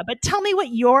idea, but tell me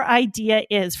what your idea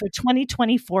is for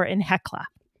 2024 in Hecla.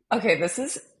 Okay, this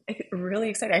is really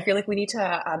exciting. I feel like we need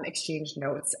to exchange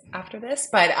notes after this,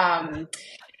 but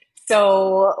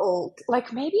so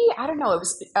like maybe I don't know. It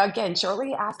was again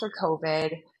shortly after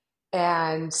COVID,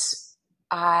 and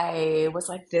I was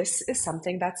like, this is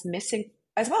something that's missing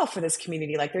as well for this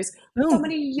community. Like, there's so Boom.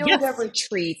 many yoga Yes.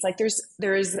 retreats. Like,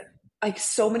 there's like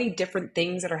so many different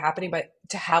things that are happening, but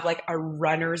to have like a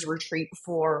runners retreat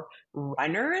for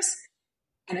runners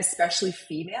and especially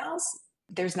females,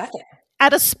 there's nothing.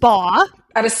 At a spa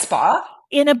At a spa,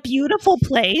 in a beautiful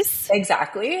place.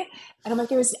 exactly. And I'm like,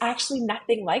 there's actually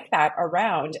nothing like that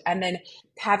around. And then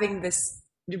having this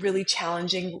really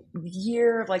challenging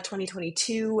year of like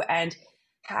 2022, and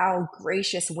how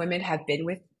gracious women have been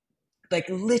with like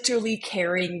literally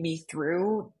carrying me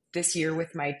through this year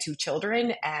with my two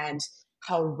children, and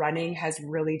how running has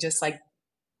really just like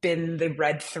been the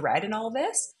red thread in all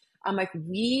this. I'm like,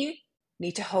 we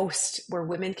need to host where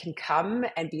women can come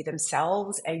and be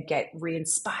themselves and get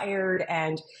re-inspired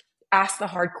and ask the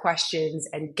hard questions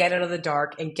and get out of the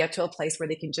dark and get to a place where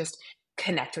they can just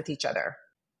connect with each other.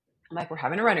 I'm like, we're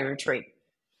having a running retreat.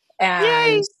 And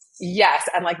Yay. yes,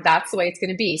 and like that's the way it's going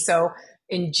to be. So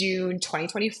in June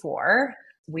 2024,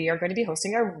 we are going to be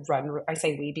hosting a run. I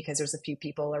say we because there's a few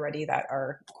people already that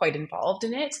are quite involved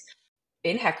in it,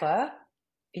 in Hecla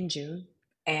in June.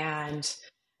 And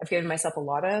I've given myself a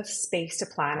lot of space to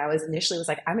plan. I was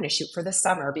like, I'm going to shoot for the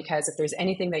summer, because if there's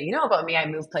anything that you know about me, I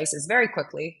move places very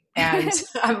quickly and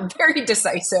I'm very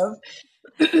decisive.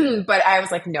 But I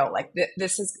was like, no, like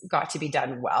this has got to be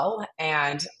done well.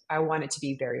 And I want it to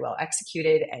be very well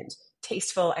executed and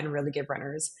tasteful and really give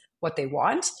runners what they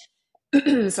want.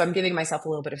 So I'm giving myself a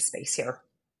little bit of space here.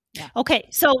 Yeah. Okay.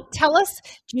 So tell us,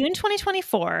 June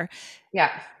 2024.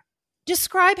 Yeah.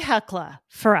 Describe Hecla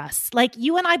for us. Like,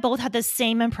 you and I both had the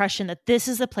same impression that this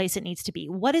is the place it needs to be.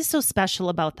 What is so special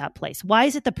about that place? Why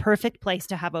is it the perfect place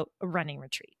to have a running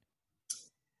retreat?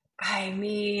 I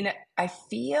mean, I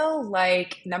feel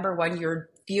like number one,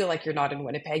 feel like you're not in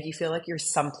Winnipeg. You feel like you're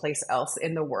someplace else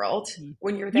in the world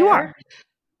when you're there. You are.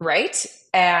 Right?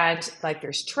 And like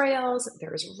there's trails,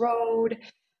 there's road.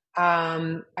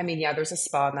 I mean, yeah, there's a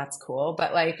spa and that's cool.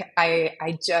 But like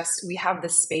we have the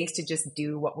space to just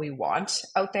do what we want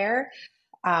out there.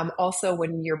 Also,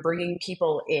 when you're bringing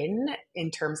people in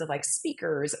terms of like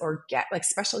speakers or get like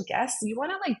special guests, you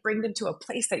want to like bring them to a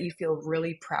place that you feel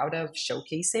really proud of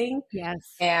showcasing. Yes.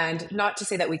 And not to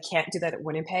say that we can't do that at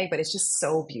Winnipeg, but it's just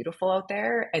so beautiful out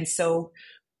there and so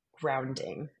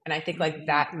grounding. And I think like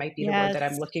that might be the word that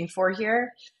I'm looking for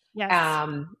here. Yes.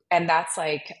 And that's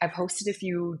like, I've hosted a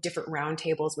few different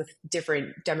roundtables with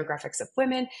different demographics of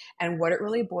women. And what it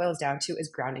really boils down to is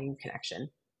grounding and connection.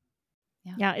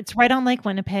 Yeah. It's right on Lake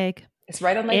Winnipeg. It's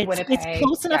right on Lake It's Winnipeg.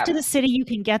 close enough to the city. You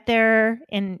can get there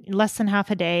in less than half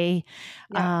a day.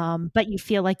 But you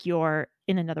feel like you're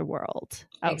in another world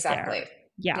out there.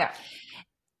 Yeah.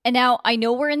 And now I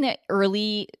know we're in the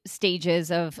early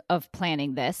stages of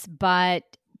planning this, but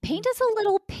paint us a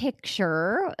little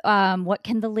picture. What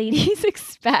can the ladies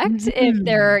expect if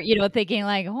they're, thinking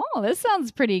like, oh, this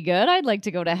sounds pretty good. I'd like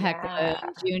to go to Hecla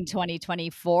in June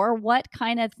 2024. What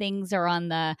kind of things are on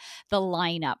the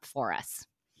lineup for us?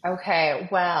 Okay,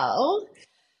 well,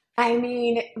 I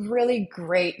mean, really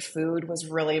great food was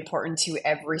really important to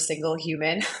every single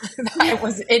human that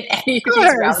was in any of these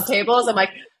roundtables. I'm like,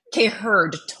 okay,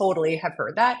 totally have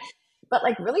heard that. But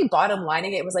like really bottom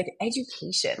lining, it was like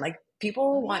education. Like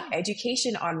people want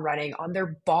education on running, on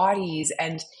their bodies,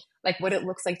 and like what it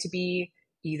looks like to be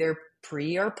either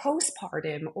pre or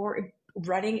postpartum or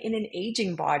running in an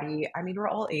aging body. I mean, we're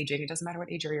all aging. It doesn't matter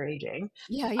what age you're aging.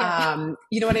 Yeah.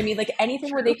 You know what I mean? Like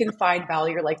anything where they can find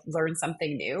value or like learn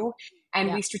something new.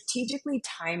 And we strategically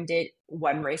timed it.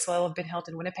 One race will have been held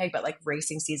in Winnipeg, but like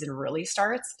racing season really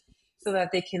starts so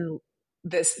that they can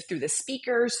through the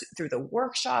speakers, through the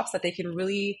workshops, that they can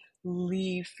really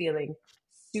leave feeling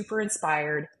super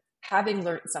inspired, having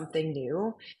learned something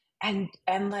new, and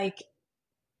like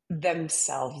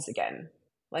themselves again.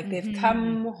 Like they've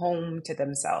come home to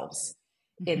themselves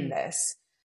in this.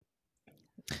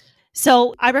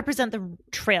 So I represent the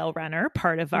trail runner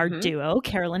part of our duo.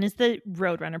 Carolyn is the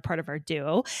road runner part of our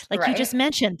duo. Like you just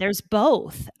mentioned, there's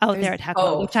both out there at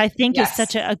Hecla, which I think is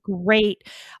such a great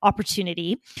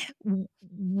opportunity.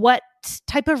 What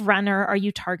type of runner are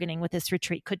you targeting with this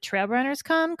retreat? Could trail runners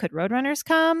come? Could road runners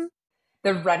come?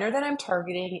 The runner that I'm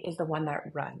targeting is the one that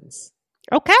runs.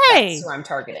 Okay. That's who I'm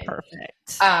targeting. Perfect.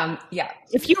 Yeah.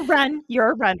 If you run, you're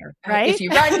a runner, right? If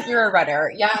you run, you're a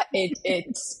runner. Yeah.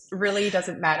 It really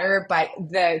doesn't matter. But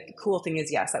the cool thing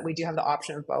is, yes, that we do have the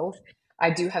option of both. I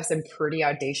do have some pretty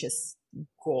audacious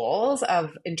goals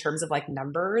in terms of like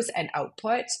numbers and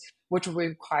output, which will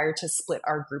require to split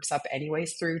our groups up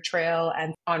anyways through trail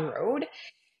and on road.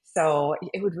 So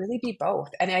it would really be both.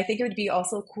 And I think it would be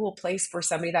also a cool place for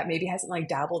somebody that maybe hasn't like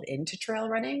dabbled into trail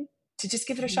running to just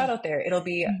give it a shot out there. It'll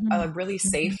be a really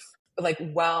safe, like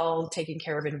well taken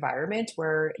care of environment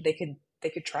where they could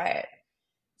try it.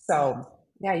 So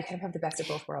yeah, you kind of have the best of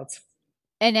both worlds.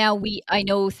 And now I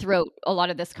know throughout a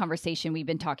lot of this conversation, we've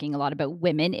been talking a lot about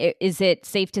women. Is it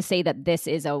safe to say that this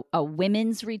is a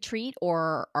women's retreat,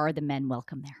 or are the men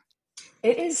welcome there?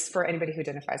 It is for anybody who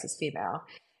identifies as female.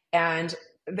 And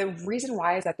the reason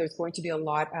why is that there's going to be a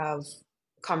lot of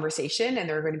conversation, and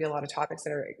there are going to be a lot of topics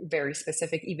that are very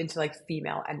specific, even to like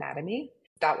female anatomy.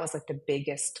 That was like the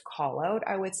biggest call out,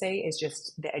 I would say, is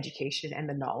just the education and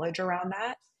the knowledge around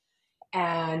that.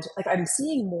 And like I'm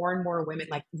seeing more and more women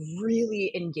like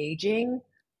really engaging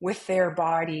with their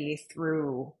body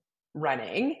through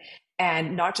running,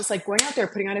 and not just like going out there,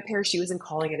 putting on a pair of shoes and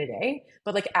calling it a day,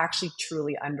 but like actually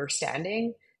truly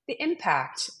understanding the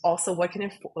impact. Also, what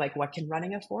can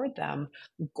running afford them?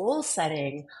 Goal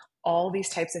setting, all these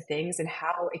types of things, and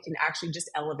how it can actually just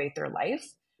elevate their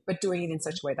life, but doing it in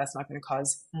such a way that's not going to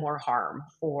cause more harm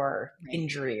or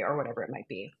injury or whatever it might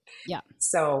be. Yeah.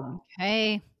 So,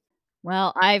 okay.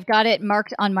 Well, I've got it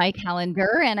marked on my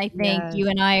calendar, and I think you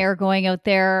and I are going out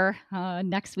there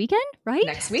next weekend, right?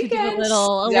 Next weekend. To do a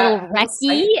little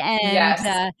recce.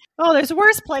 And there's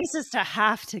worse places to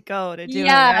have to go to do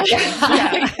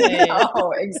it.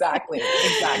 Oh, exactly.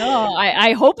 Oh,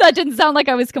 I hope that didn't sound like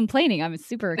I was complaining. I'm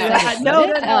super excited.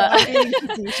 No. That's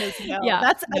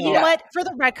you know what? For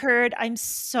the record, I'm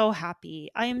so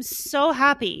happy. I am so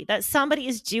happy that somebody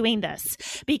is doing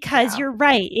this, because you're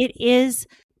right. It is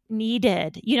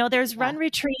needed. There's run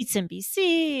retreats in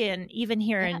BC and even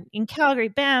here in Calgary,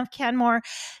 Banff, Canmore.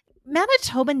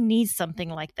 Manitoba needs something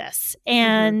like this.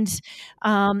 And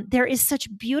there is such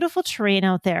beautiful terrain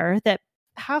out there that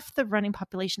half the running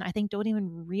population, I think, don't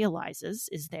even realizes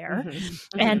is there.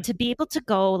 And to be able to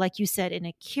go, like you said, in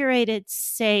a curated,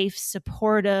 safe,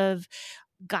 supportive,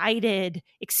 guided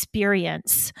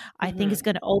experience, I think is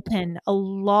going to open a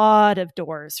lot of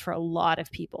doors for a lot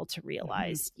of people to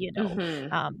realize,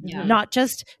 not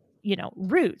just,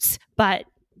 routes, but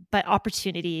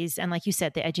opportunities. And like you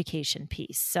said, the education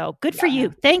piece. So good for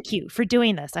you. Thank you for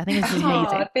doing this. I think it's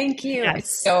amazing. Thank you.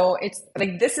 Yes. It's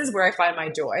like, this is where I find my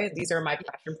joy. These are my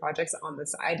passion projects on the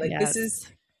side. Like this is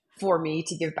for me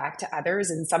to give back to others,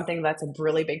 and something that's a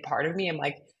really big part of me. I'm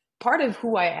like, part of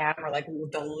who I am, or like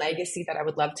the legacy that I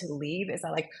would love to leave, is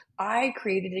that like I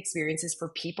created experiences for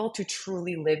people to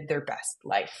truly live their best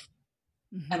life.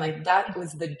 And like that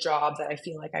was the job that I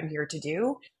feel like I'm here to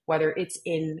do, whether it's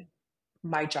in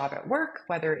my job at work,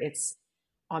 whether it's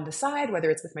on the side,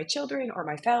 whether it's with my children or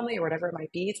my family or whatever it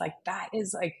might be. It's like that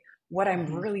is like what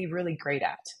I'm really, really great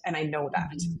at. And I know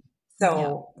that.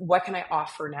 So what can I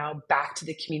offer now back to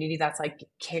the community that's like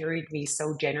carried me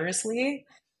so generously?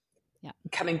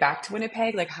 Coming back to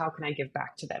Winnipeg, like how can I give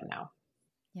back to them now?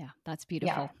 Yeah, that's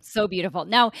beautiful. So beautiful.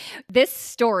 Now, this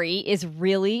story is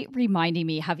really reminding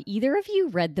me, have either of you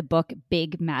read the book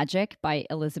Big Magic by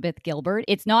Elizabeth Gilbert?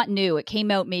 It's not new. It came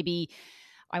out maybe,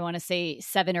 I want to say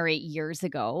 7 or 8 years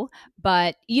ago,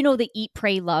 but you know, the Eat,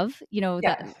 Pray, Love, you know,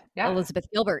 that Elizabeth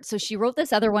Gilbert. So she wrote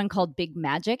this other one called Big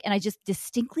Magic. And I just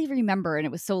distinctly remember, and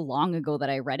it was so long ago that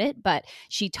I read it, but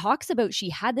she talks about, she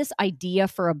had this idea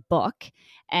for a book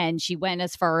and she went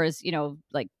as far as, you know,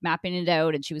 like mapping it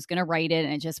out and she was going to write it.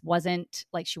 And it just wasn't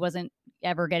like, she wasn't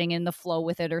ever getting in the flow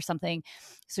with it or something.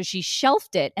 So she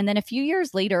shelved it. And then a few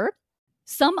years later,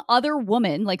 some other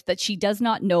woman like that she does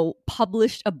not know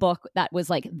published a book that was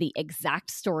like the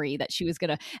exact story that she was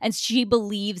gonna, and she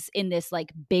believes in this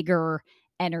like bigger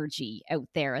energy out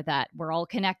there that we're all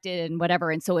connected and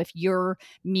whatever. And so if your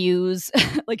muse,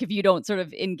 like if you don't sort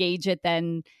of engage it,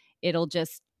 then it'll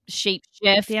just shape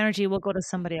shift. The energy will go to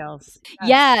somebody else.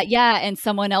 Yeah. And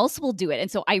someone else will do it. And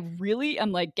so I really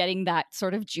am like getting that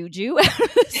sort of juju out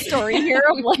of the story here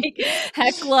of like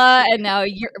Hecla and now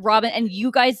Robyn, and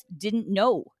you guys didn't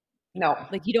know. No.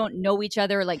 Like you don't know each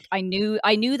other. Like I knew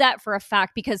that for a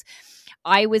fact because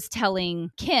I was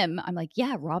telling Kim, I'm like,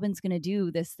 yeah, Robyn's going to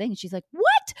do this thing. She's like,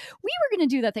 what? We were going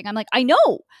to do that thing. I'm like, I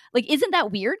know. Like, isn't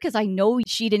that weird? Because I know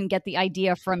she didn't get the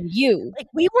idea from you. Like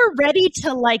we were ready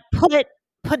to like put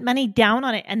money down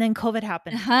on it, and then COVID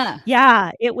happened. Yeah,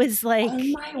 it was like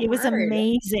it was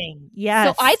amazing. Yeah,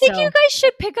 so I think you guys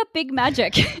should pick up Big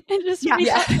Magic and just read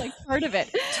like part of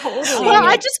it. Totally. Well,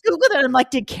 I just googled it. I'm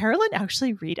like, did Carolyn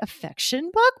actually read a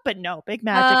fiction book? But no, Big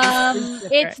Magic is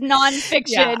it's nonfiction.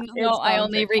 Yeah, no, I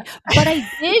only read. But I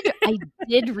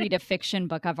did read a fiction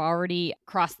book. I've already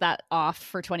crossed that off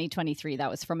for 2023.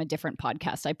 That was from a different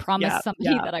podcast. I promised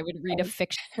somebody that I would read a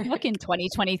fiction book in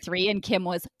 2023, and Kim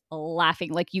was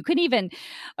laughing. Like we couldn't even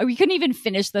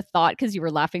finish the thought because you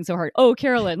were laughing so hard. Oh,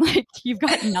 Carolyn, like you've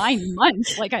got 9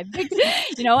 months. Like I think,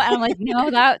 you know, and I'm like, no,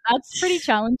 that's pretty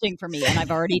challenging for me. And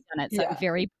I've already done it. So I'm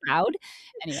very proud.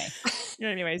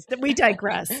 Anyways, we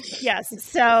digress. Yes.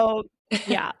 So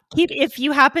if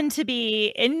you happen to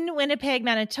be in Winnipeg,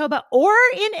 Manitoba, or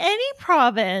in any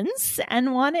province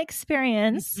and want to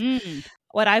experience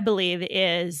what I believe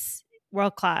is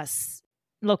world-class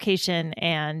location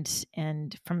and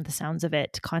from the sounds of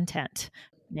it, content,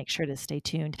 make sure to stay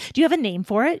tuned. Do you have a name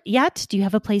for it yet? Do you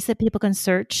have a place that people can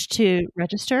search to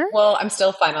register? Well, I'm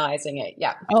still finalizing it.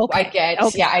 Yeah. Okay.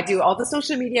 I do all the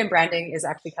social media and branding is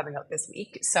actually coming out this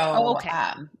week. So,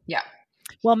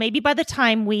 Well, maybe by the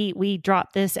time we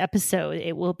drop this episode,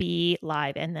 it will be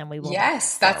live and then we will.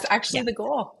 Yes, that's actually the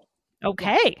goal.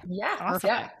 Okay. Yeah.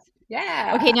 Awesome.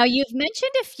 Yeah. Okay. Now you've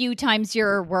mentioned a few times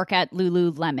your work at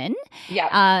Lululemon.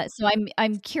 Yeah. So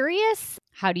I'm curious,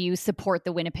 how do you support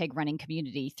the Winnipeg running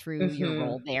community through your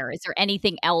role there? Is there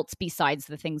anything else besides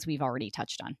the things we've already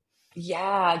touched on?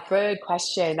 Yeah, good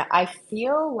question. I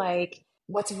feel like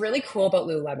what's really cool about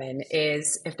Lululemon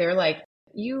is if they're like,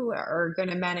 you are going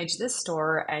to manage this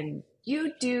store and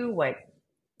you do what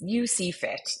you see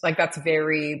fit. Like that's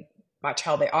very much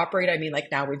how they operate. I mean, like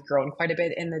now we've grown quite a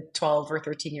bit in the 12 or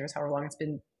 13 years, however long it's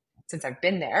been since I've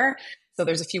been there. So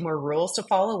there's a few more rules to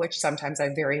follow, which sometimes I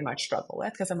very much struggle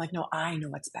with because I'm like, no, I know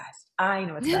what's best.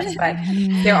 But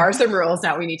there are some rules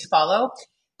now we need to follow.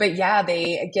 But yeah,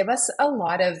 they give us a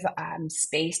lot of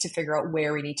space to figure out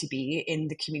where we need to be in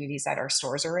the communities that our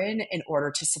stores are in order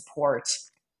to support,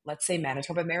 let's say,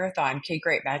 Manitoba Marathon. Okay,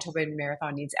 great. Manitoba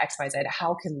Marathon needs X, Y, Z.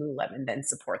 How can Lululemon then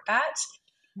support that?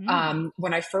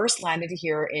 When I first landed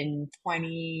here in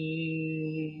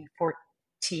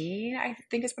 2014, I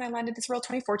think is when I landed this role,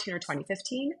 2014 or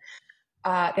 2015,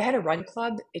 they had a run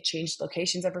club. It changed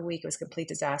locations every week. It was a complete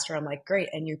disaster. I'm like, great.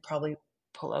 And you probably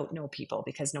pull out no people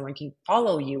because no one can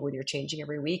follow you when you're changing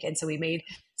every week. And so we made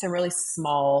some really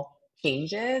small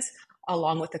changes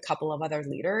along with a couple of other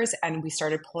leaders. And we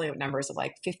started pulling out numbers of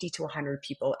like 50 to 100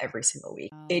 people every single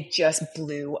week. It just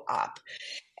blew up.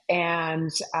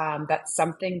 And that's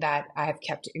something that I have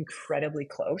kept incredibly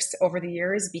close over the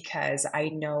years because I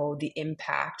know the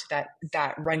impact that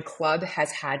Run Club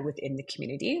has had within the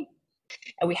community.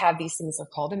 And we have these things that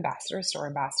are called ambassadors, store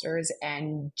ambassadors.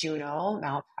 And Juno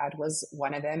Malpad was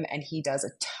one of them. And he does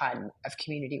a ton of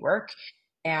community work.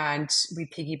 And we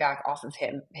piggyback off of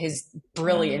him, his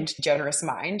brilliant, generous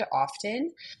mind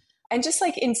often. And just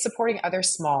like in supporting other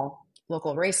small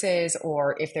local races,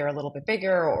 or if they're a little bit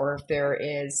bigger, or if there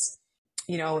is,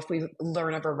 if we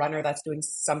learn of a runner that's doing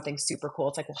something super cool,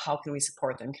 it's like, well, how can we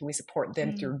support them? Can we support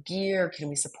them through gear? Can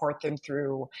we support them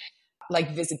through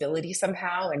like visibility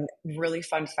somehow? And really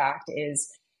fun fact is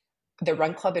the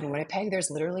run club in Winnipeg, there's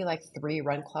literally like 3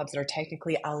 run clubs that are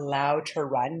technically allowed to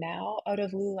run now out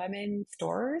of Lululemon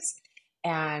stores.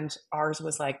 And ours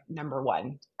was like number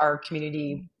 1. Our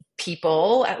community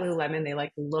people at Lululemon, they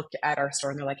like look at our store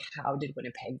and they're like, how did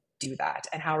Winnipeg do that?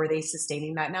 And how are they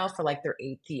sustaining that now for like their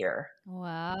 8th year?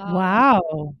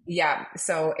 Wow. Yeah.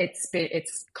 So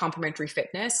it's complementary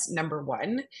fitness, number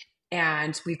 1.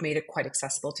 And we've made it quite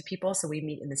accessible to people. So we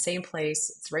meet in the same place.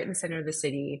 It's right in the center of the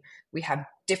city. We have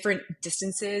different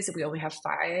distances. We only have 5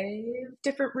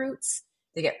 different routes.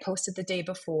 They get posted the day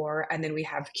before. And then we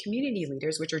have community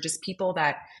leaders, which are just people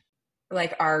that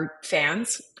like our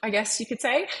fans, I guess you could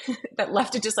say, that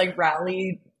love to just like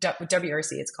rally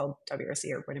WRC. It's called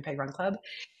WRC, or Winnipeg Run Club.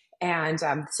 And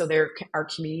so they're our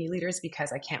community leaders,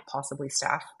 because I can't possibly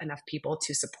staff enough people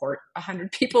to support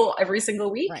 100 people every single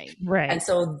week. Right. And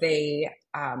so they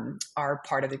are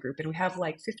part of the group. And we have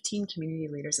like 15 community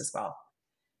leaders as well.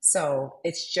 So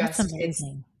it's just,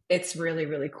 it's really,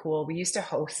 really cool. We used to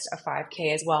host a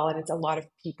 5K as well. And it's a lot of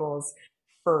people's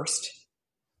first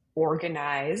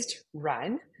organized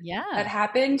run that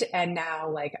happened. And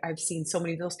now like I've seen so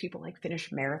many of those people like finish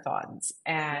marathons,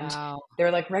 and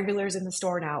they're like regulars in the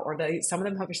store now, or some of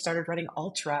them have started running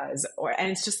ultras,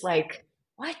 and it's just like,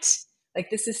 what? Like,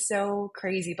 this is so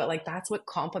crazy. But like, that's what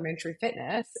complementary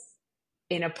fitness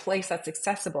in a place that's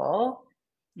accessible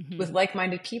with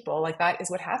like-minded people, like that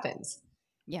is what happens.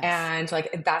 Yes. And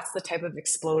like, that's the type of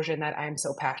explosion that I'm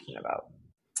so passionate about.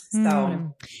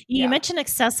 So you mentioned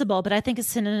accessible, but I think a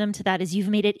synonym to that is you've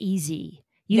made it easy.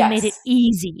 You've made it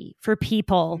easy for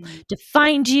people to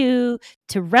find you,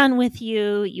 to run with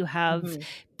you. You have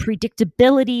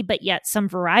predictability, but yet some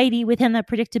variety within that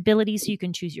predictability, so you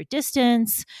can choose your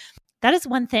distance. That is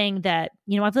one thing that,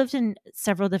 I've lived in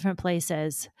several different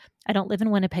places. I don't live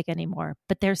in Winnipeg anymore,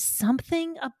 but there's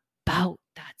something about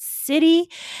that city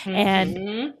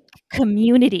and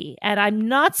community. And I'm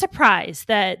not surprised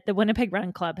that the Winnipeg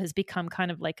Run Club has become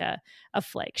kind of like a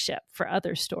flagship for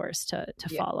other stores to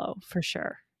follow, for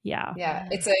sure. Yeah. Yeah.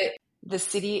 The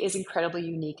city is incredibly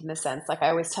unique in the sense, like I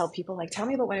always tell people, like, tell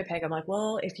me about Winnipeg. I'm like,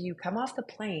 well, if you come off the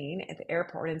plane at the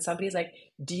airport and somebody's like,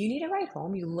 do you need a ride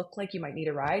home? You look like you might need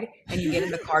a ride. And you get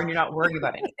in the car and you're not worried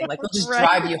about anything. Like, we'll just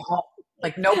drive you home.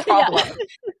 Like, no problem.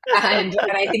 And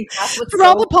I think that's what's for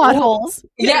all the potholes.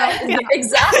 Yeah,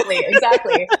 exactly.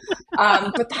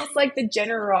 But that's like the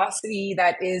generosity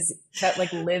that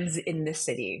like lives in this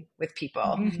city with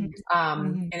people.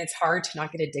 And it's hard to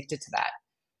not get addicted to that.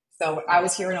 So I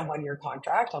was here in a 1-year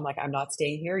contract. I'm like, I'm not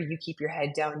staying here. You keep your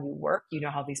head down, you work. You know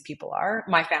how these people are.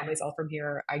 My family's all from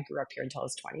here. I grew up here until I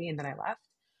was 20, and then I left.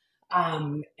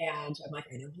 And I'm like,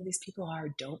 I know who these people are.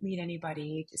 Don't meet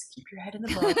anybody. Just keep your head in the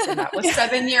books. And that was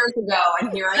 7 years ago.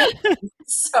 And here I am.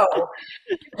 So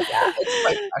yeah, it's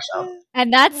quite special.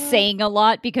 And that's saying a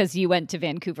lot, because you went to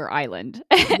Vancouver Island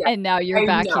and now you're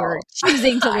back here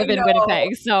choosing to live in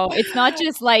Winnipeg. So it's not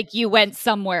just like you went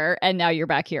somewhere and now you're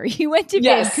back here. You went to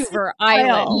Vancouver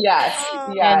Island. Yes.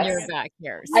 And you're back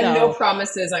here. So. I have no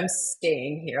promises I'm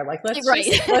staying here. Like, let's just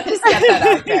get that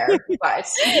out there. But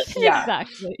yeah.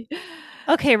 Exactly.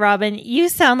 Okay, Robyn, you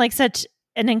sound like such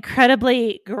an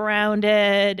incredibly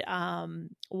grounded,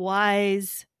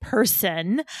 wise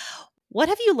person. What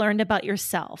have you learned about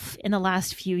yourself in the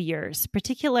last few years,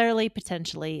 particularly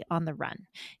potentially on the run?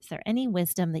 Is there any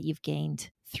wisdom that you've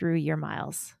gained through your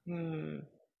miles?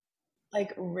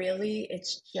 Like, really,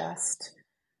 it's just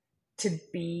to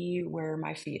be where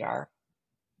my feet are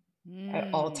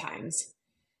at all times.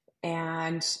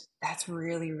 And that's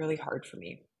really, really hard for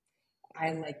me.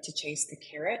 I like to chase the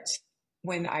carrot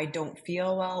when I don't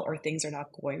feel well or things are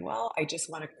not going well. I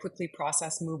just want to quickly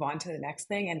process, move on to the next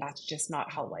thing. And that's just not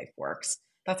how life works.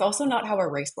 That's also not how a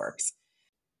race works.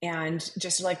 And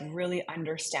just like really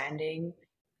understanding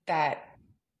that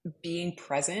being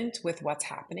present with what's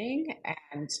happening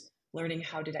and learning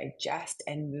how to digest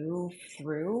and move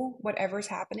through whatever's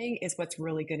happening is what's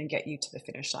really going to get you to the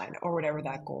finish line, or whatever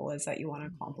that goal is that you want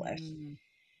to accomplish.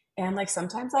 And like,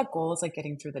 sometimes that goal is like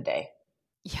getting through the day.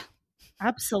 Yeah,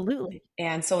 absolutely.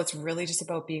 And so it's really just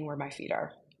about being where my feet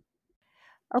are.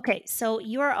 Okay. So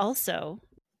you are also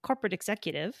corporate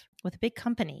executive with a big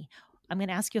company. I'm going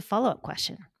to ask you a follow-up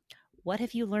question. What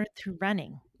have you learned through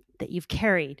running that you've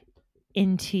carried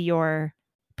into your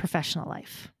professional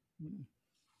life?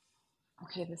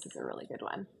 Okay, this is a really good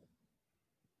one.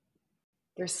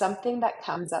 There's something that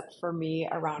comes up for me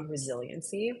around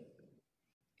resiliency.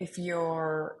 If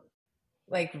your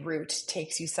route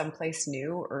takes you someplace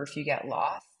new, or if you get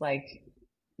lost,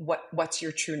 what's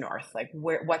your true north?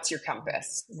 What's your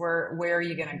compass? Where are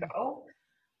you gonna go?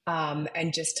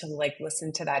 And just to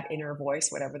listen to that inner voice,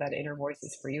 whatever that inner voice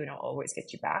is for you, and it'll always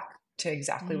get you back to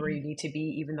exactly where you need to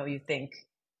be, even though you think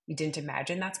you didn't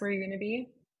imagine that's where you're gonna be.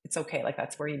 It's okay,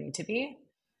 that's where you need to be.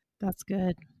 That's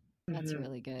good. That's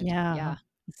really good. Yeah. Yeah.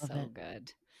 So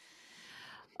good.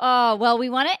 Oh, well, we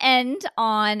want to end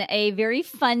on a very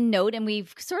fun note, and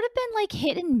we've sort of been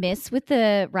hit and miss with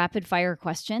the rapid fire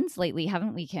questions lately,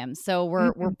 haven't we, Kim? So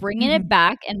we're bringing it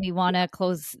back, and we want to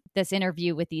close this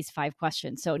interview with these 5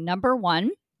 questions. So number 1,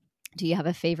 do you have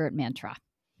a favorite mantra?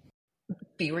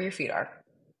 Be where your feet are.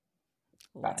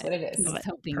 That's what it is. I was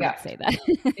hoping you'd say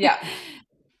that. Yeah.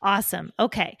 Awesome.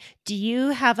 Okay. Do you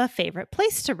have a favorite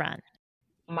place to run?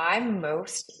 My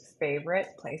most favorite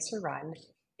place to run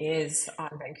is on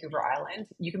Vancouver Island.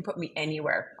 You can put me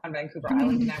anywhere on Vancouver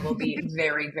Island and I will be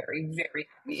very, very, very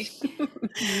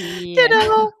happy.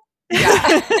 Ditto.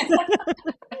 Yeah.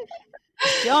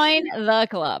 Join the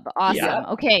club. Awesome.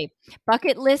 Yeah. Okay.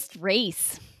 Bucket list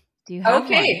race. Do you have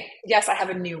one? Yes, I have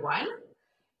a new one.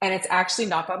 And it's actually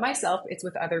not by myself. It's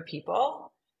with other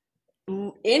people.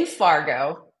 In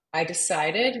Fargo, I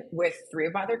decided with 3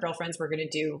 of my other girlfriends, we're going to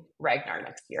do Ragnar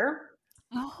next year.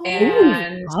 Oh,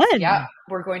 and fun. Yeah,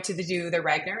 we're going to do the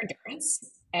Ragnar Endurance,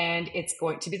 and it's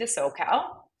going to be the SoCal.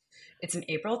 It's in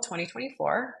April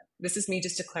 2024. This is me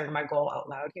just declaring my goal out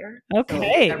loud here.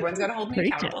 Okay. So everyone's got to hold me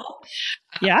accountable.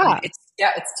 Yeah. It's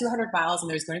 200 miles,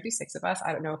 and there's going to be 6 of us.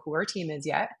 I don't know who our team is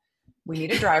yet. We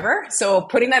need a driver. So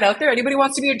putting that out there, anybody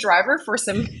wants to be a driver for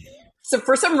some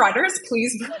runners,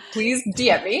 please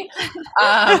DM me.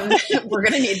 We're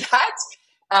going to need that.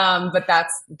 But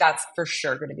that's for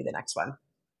sure going to be the next one.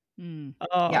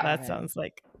 Oh, yeah. That sounds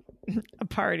like a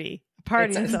party.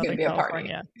 In Southern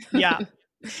California. Yeah.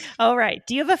 All right.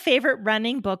 Do you have a favorite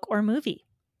running book or movie?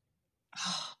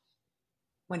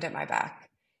 Wind at My Back.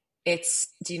 Do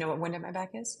you know what Wind at My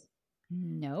Back is?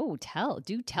 No, tell.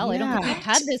 Yeah. I don't think I've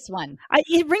had this one.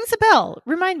 It rings a bell.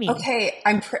 Remind me. Okay,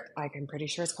 I'm pretty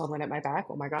sure it's called Wind at My Back.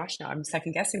 Oh my gosh, now I'm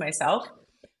second guessing myself.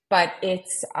 But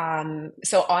it's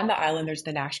so on the island. There's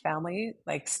the Nash family,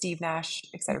 like Steve Nash,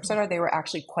 et cetera, et cetera. They were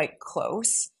actually quite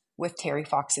close with Terry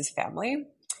Fox's family,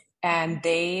 and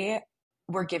they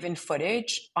were given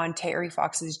footage on Terry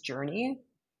Fox's journey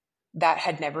that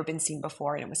had never been seen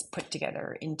before, and it was put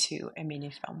together into a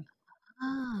mini film.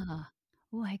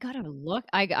 Oh, I gotta look.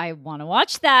 I want to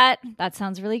watch that. That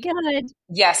sounds really good.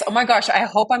 Yes. Oh my gosh. I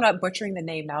hope I'm not butchering the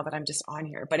name now that I'm just on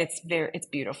here, but it's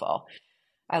beautiful.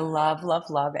 I love, love,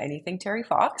 love anything Terry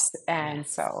Fox. And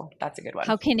so that's a good one.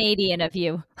 How Canadian of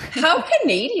you. How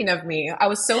Canadian of me. I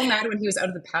was so mad when he was out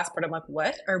of the passport. I'm like,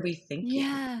 what are we thinking?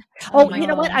 Yeah. Oh, you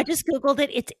know what? I just Googled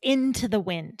it. It's Into the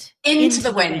Wind. Into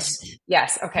the wind.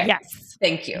 Yes. Okay. Yes.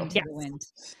 Thank you. Into the Wind.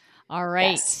 All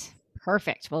right. Yes.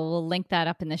 Perfect. Well, we'll link that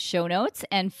up in the show notes.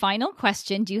 And final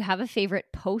question, do you have a favorite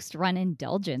post-run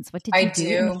indulgence? What did you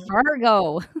do in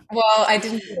Fargo? Well, I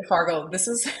didn't do the Fargo. This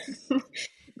is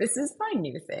my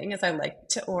new thing, is I like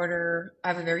to order. I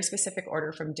have a very specific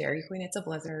order from Dairy Queen. It's a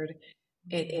Blizzard.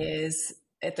 There's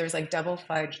like double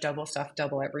fudge, double stuff,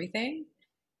 double everything.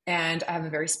 And I have a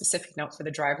very specific note for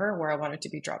the driver where I want it to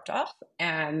be dropped off.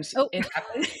 And it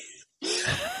happened.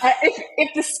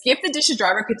 If the dishes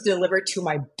driver could deliver to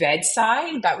my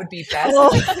bedside, that would be best.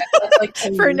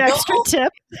 For an extra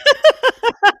tip.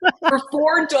 For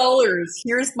 $4,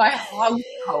 here's my hog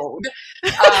code.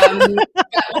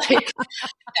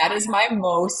 That is my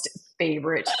most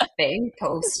favorite thing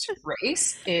post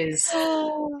race. It has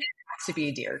to be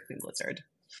a Dairy Queen Blizzard.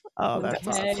 Oh, that's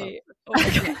awesome. Oh my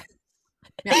God.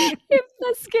 Yeah. If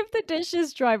the skip the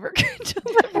dishes driver could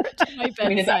deliver to my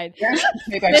bedside,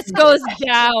 this goes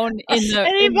down in the.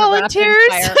 Any volunteers?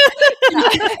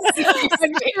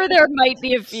 I'm sure there might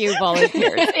be a few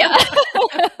volunteers. Yeah.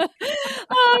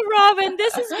 Robyn,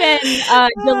 this has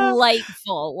been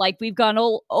delightful. We've gone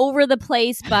all over the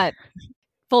place, but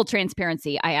full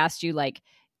transparency, I asked you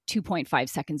 2.5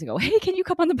 seconds ago, hey, can you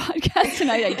come on the podcast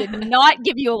tonight? I did not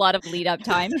give you a lot of lead up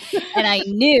time. And I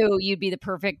knew you'd be the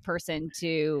perfect person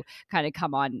to kind of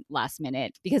come on last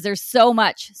minute, because there's so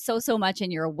much, so much,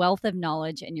 and you're a wealth of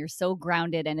knowledge, and you're so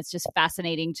grounded, and it's just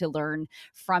fascinating to learn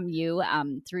from you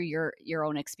through your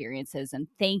own experiences. And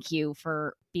thank you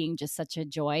for being just such a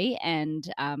joy,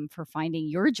 and for finding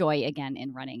your joy again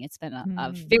in running. It's been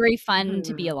a very fun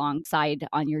to be alongside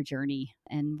on your journey,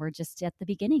 and we're just at the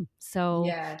beginning. So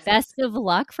Yes. best of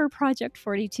luck for Project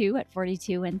 42 at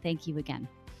 42, and thank you again.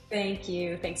 Thank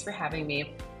you. Thanks for having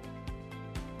me.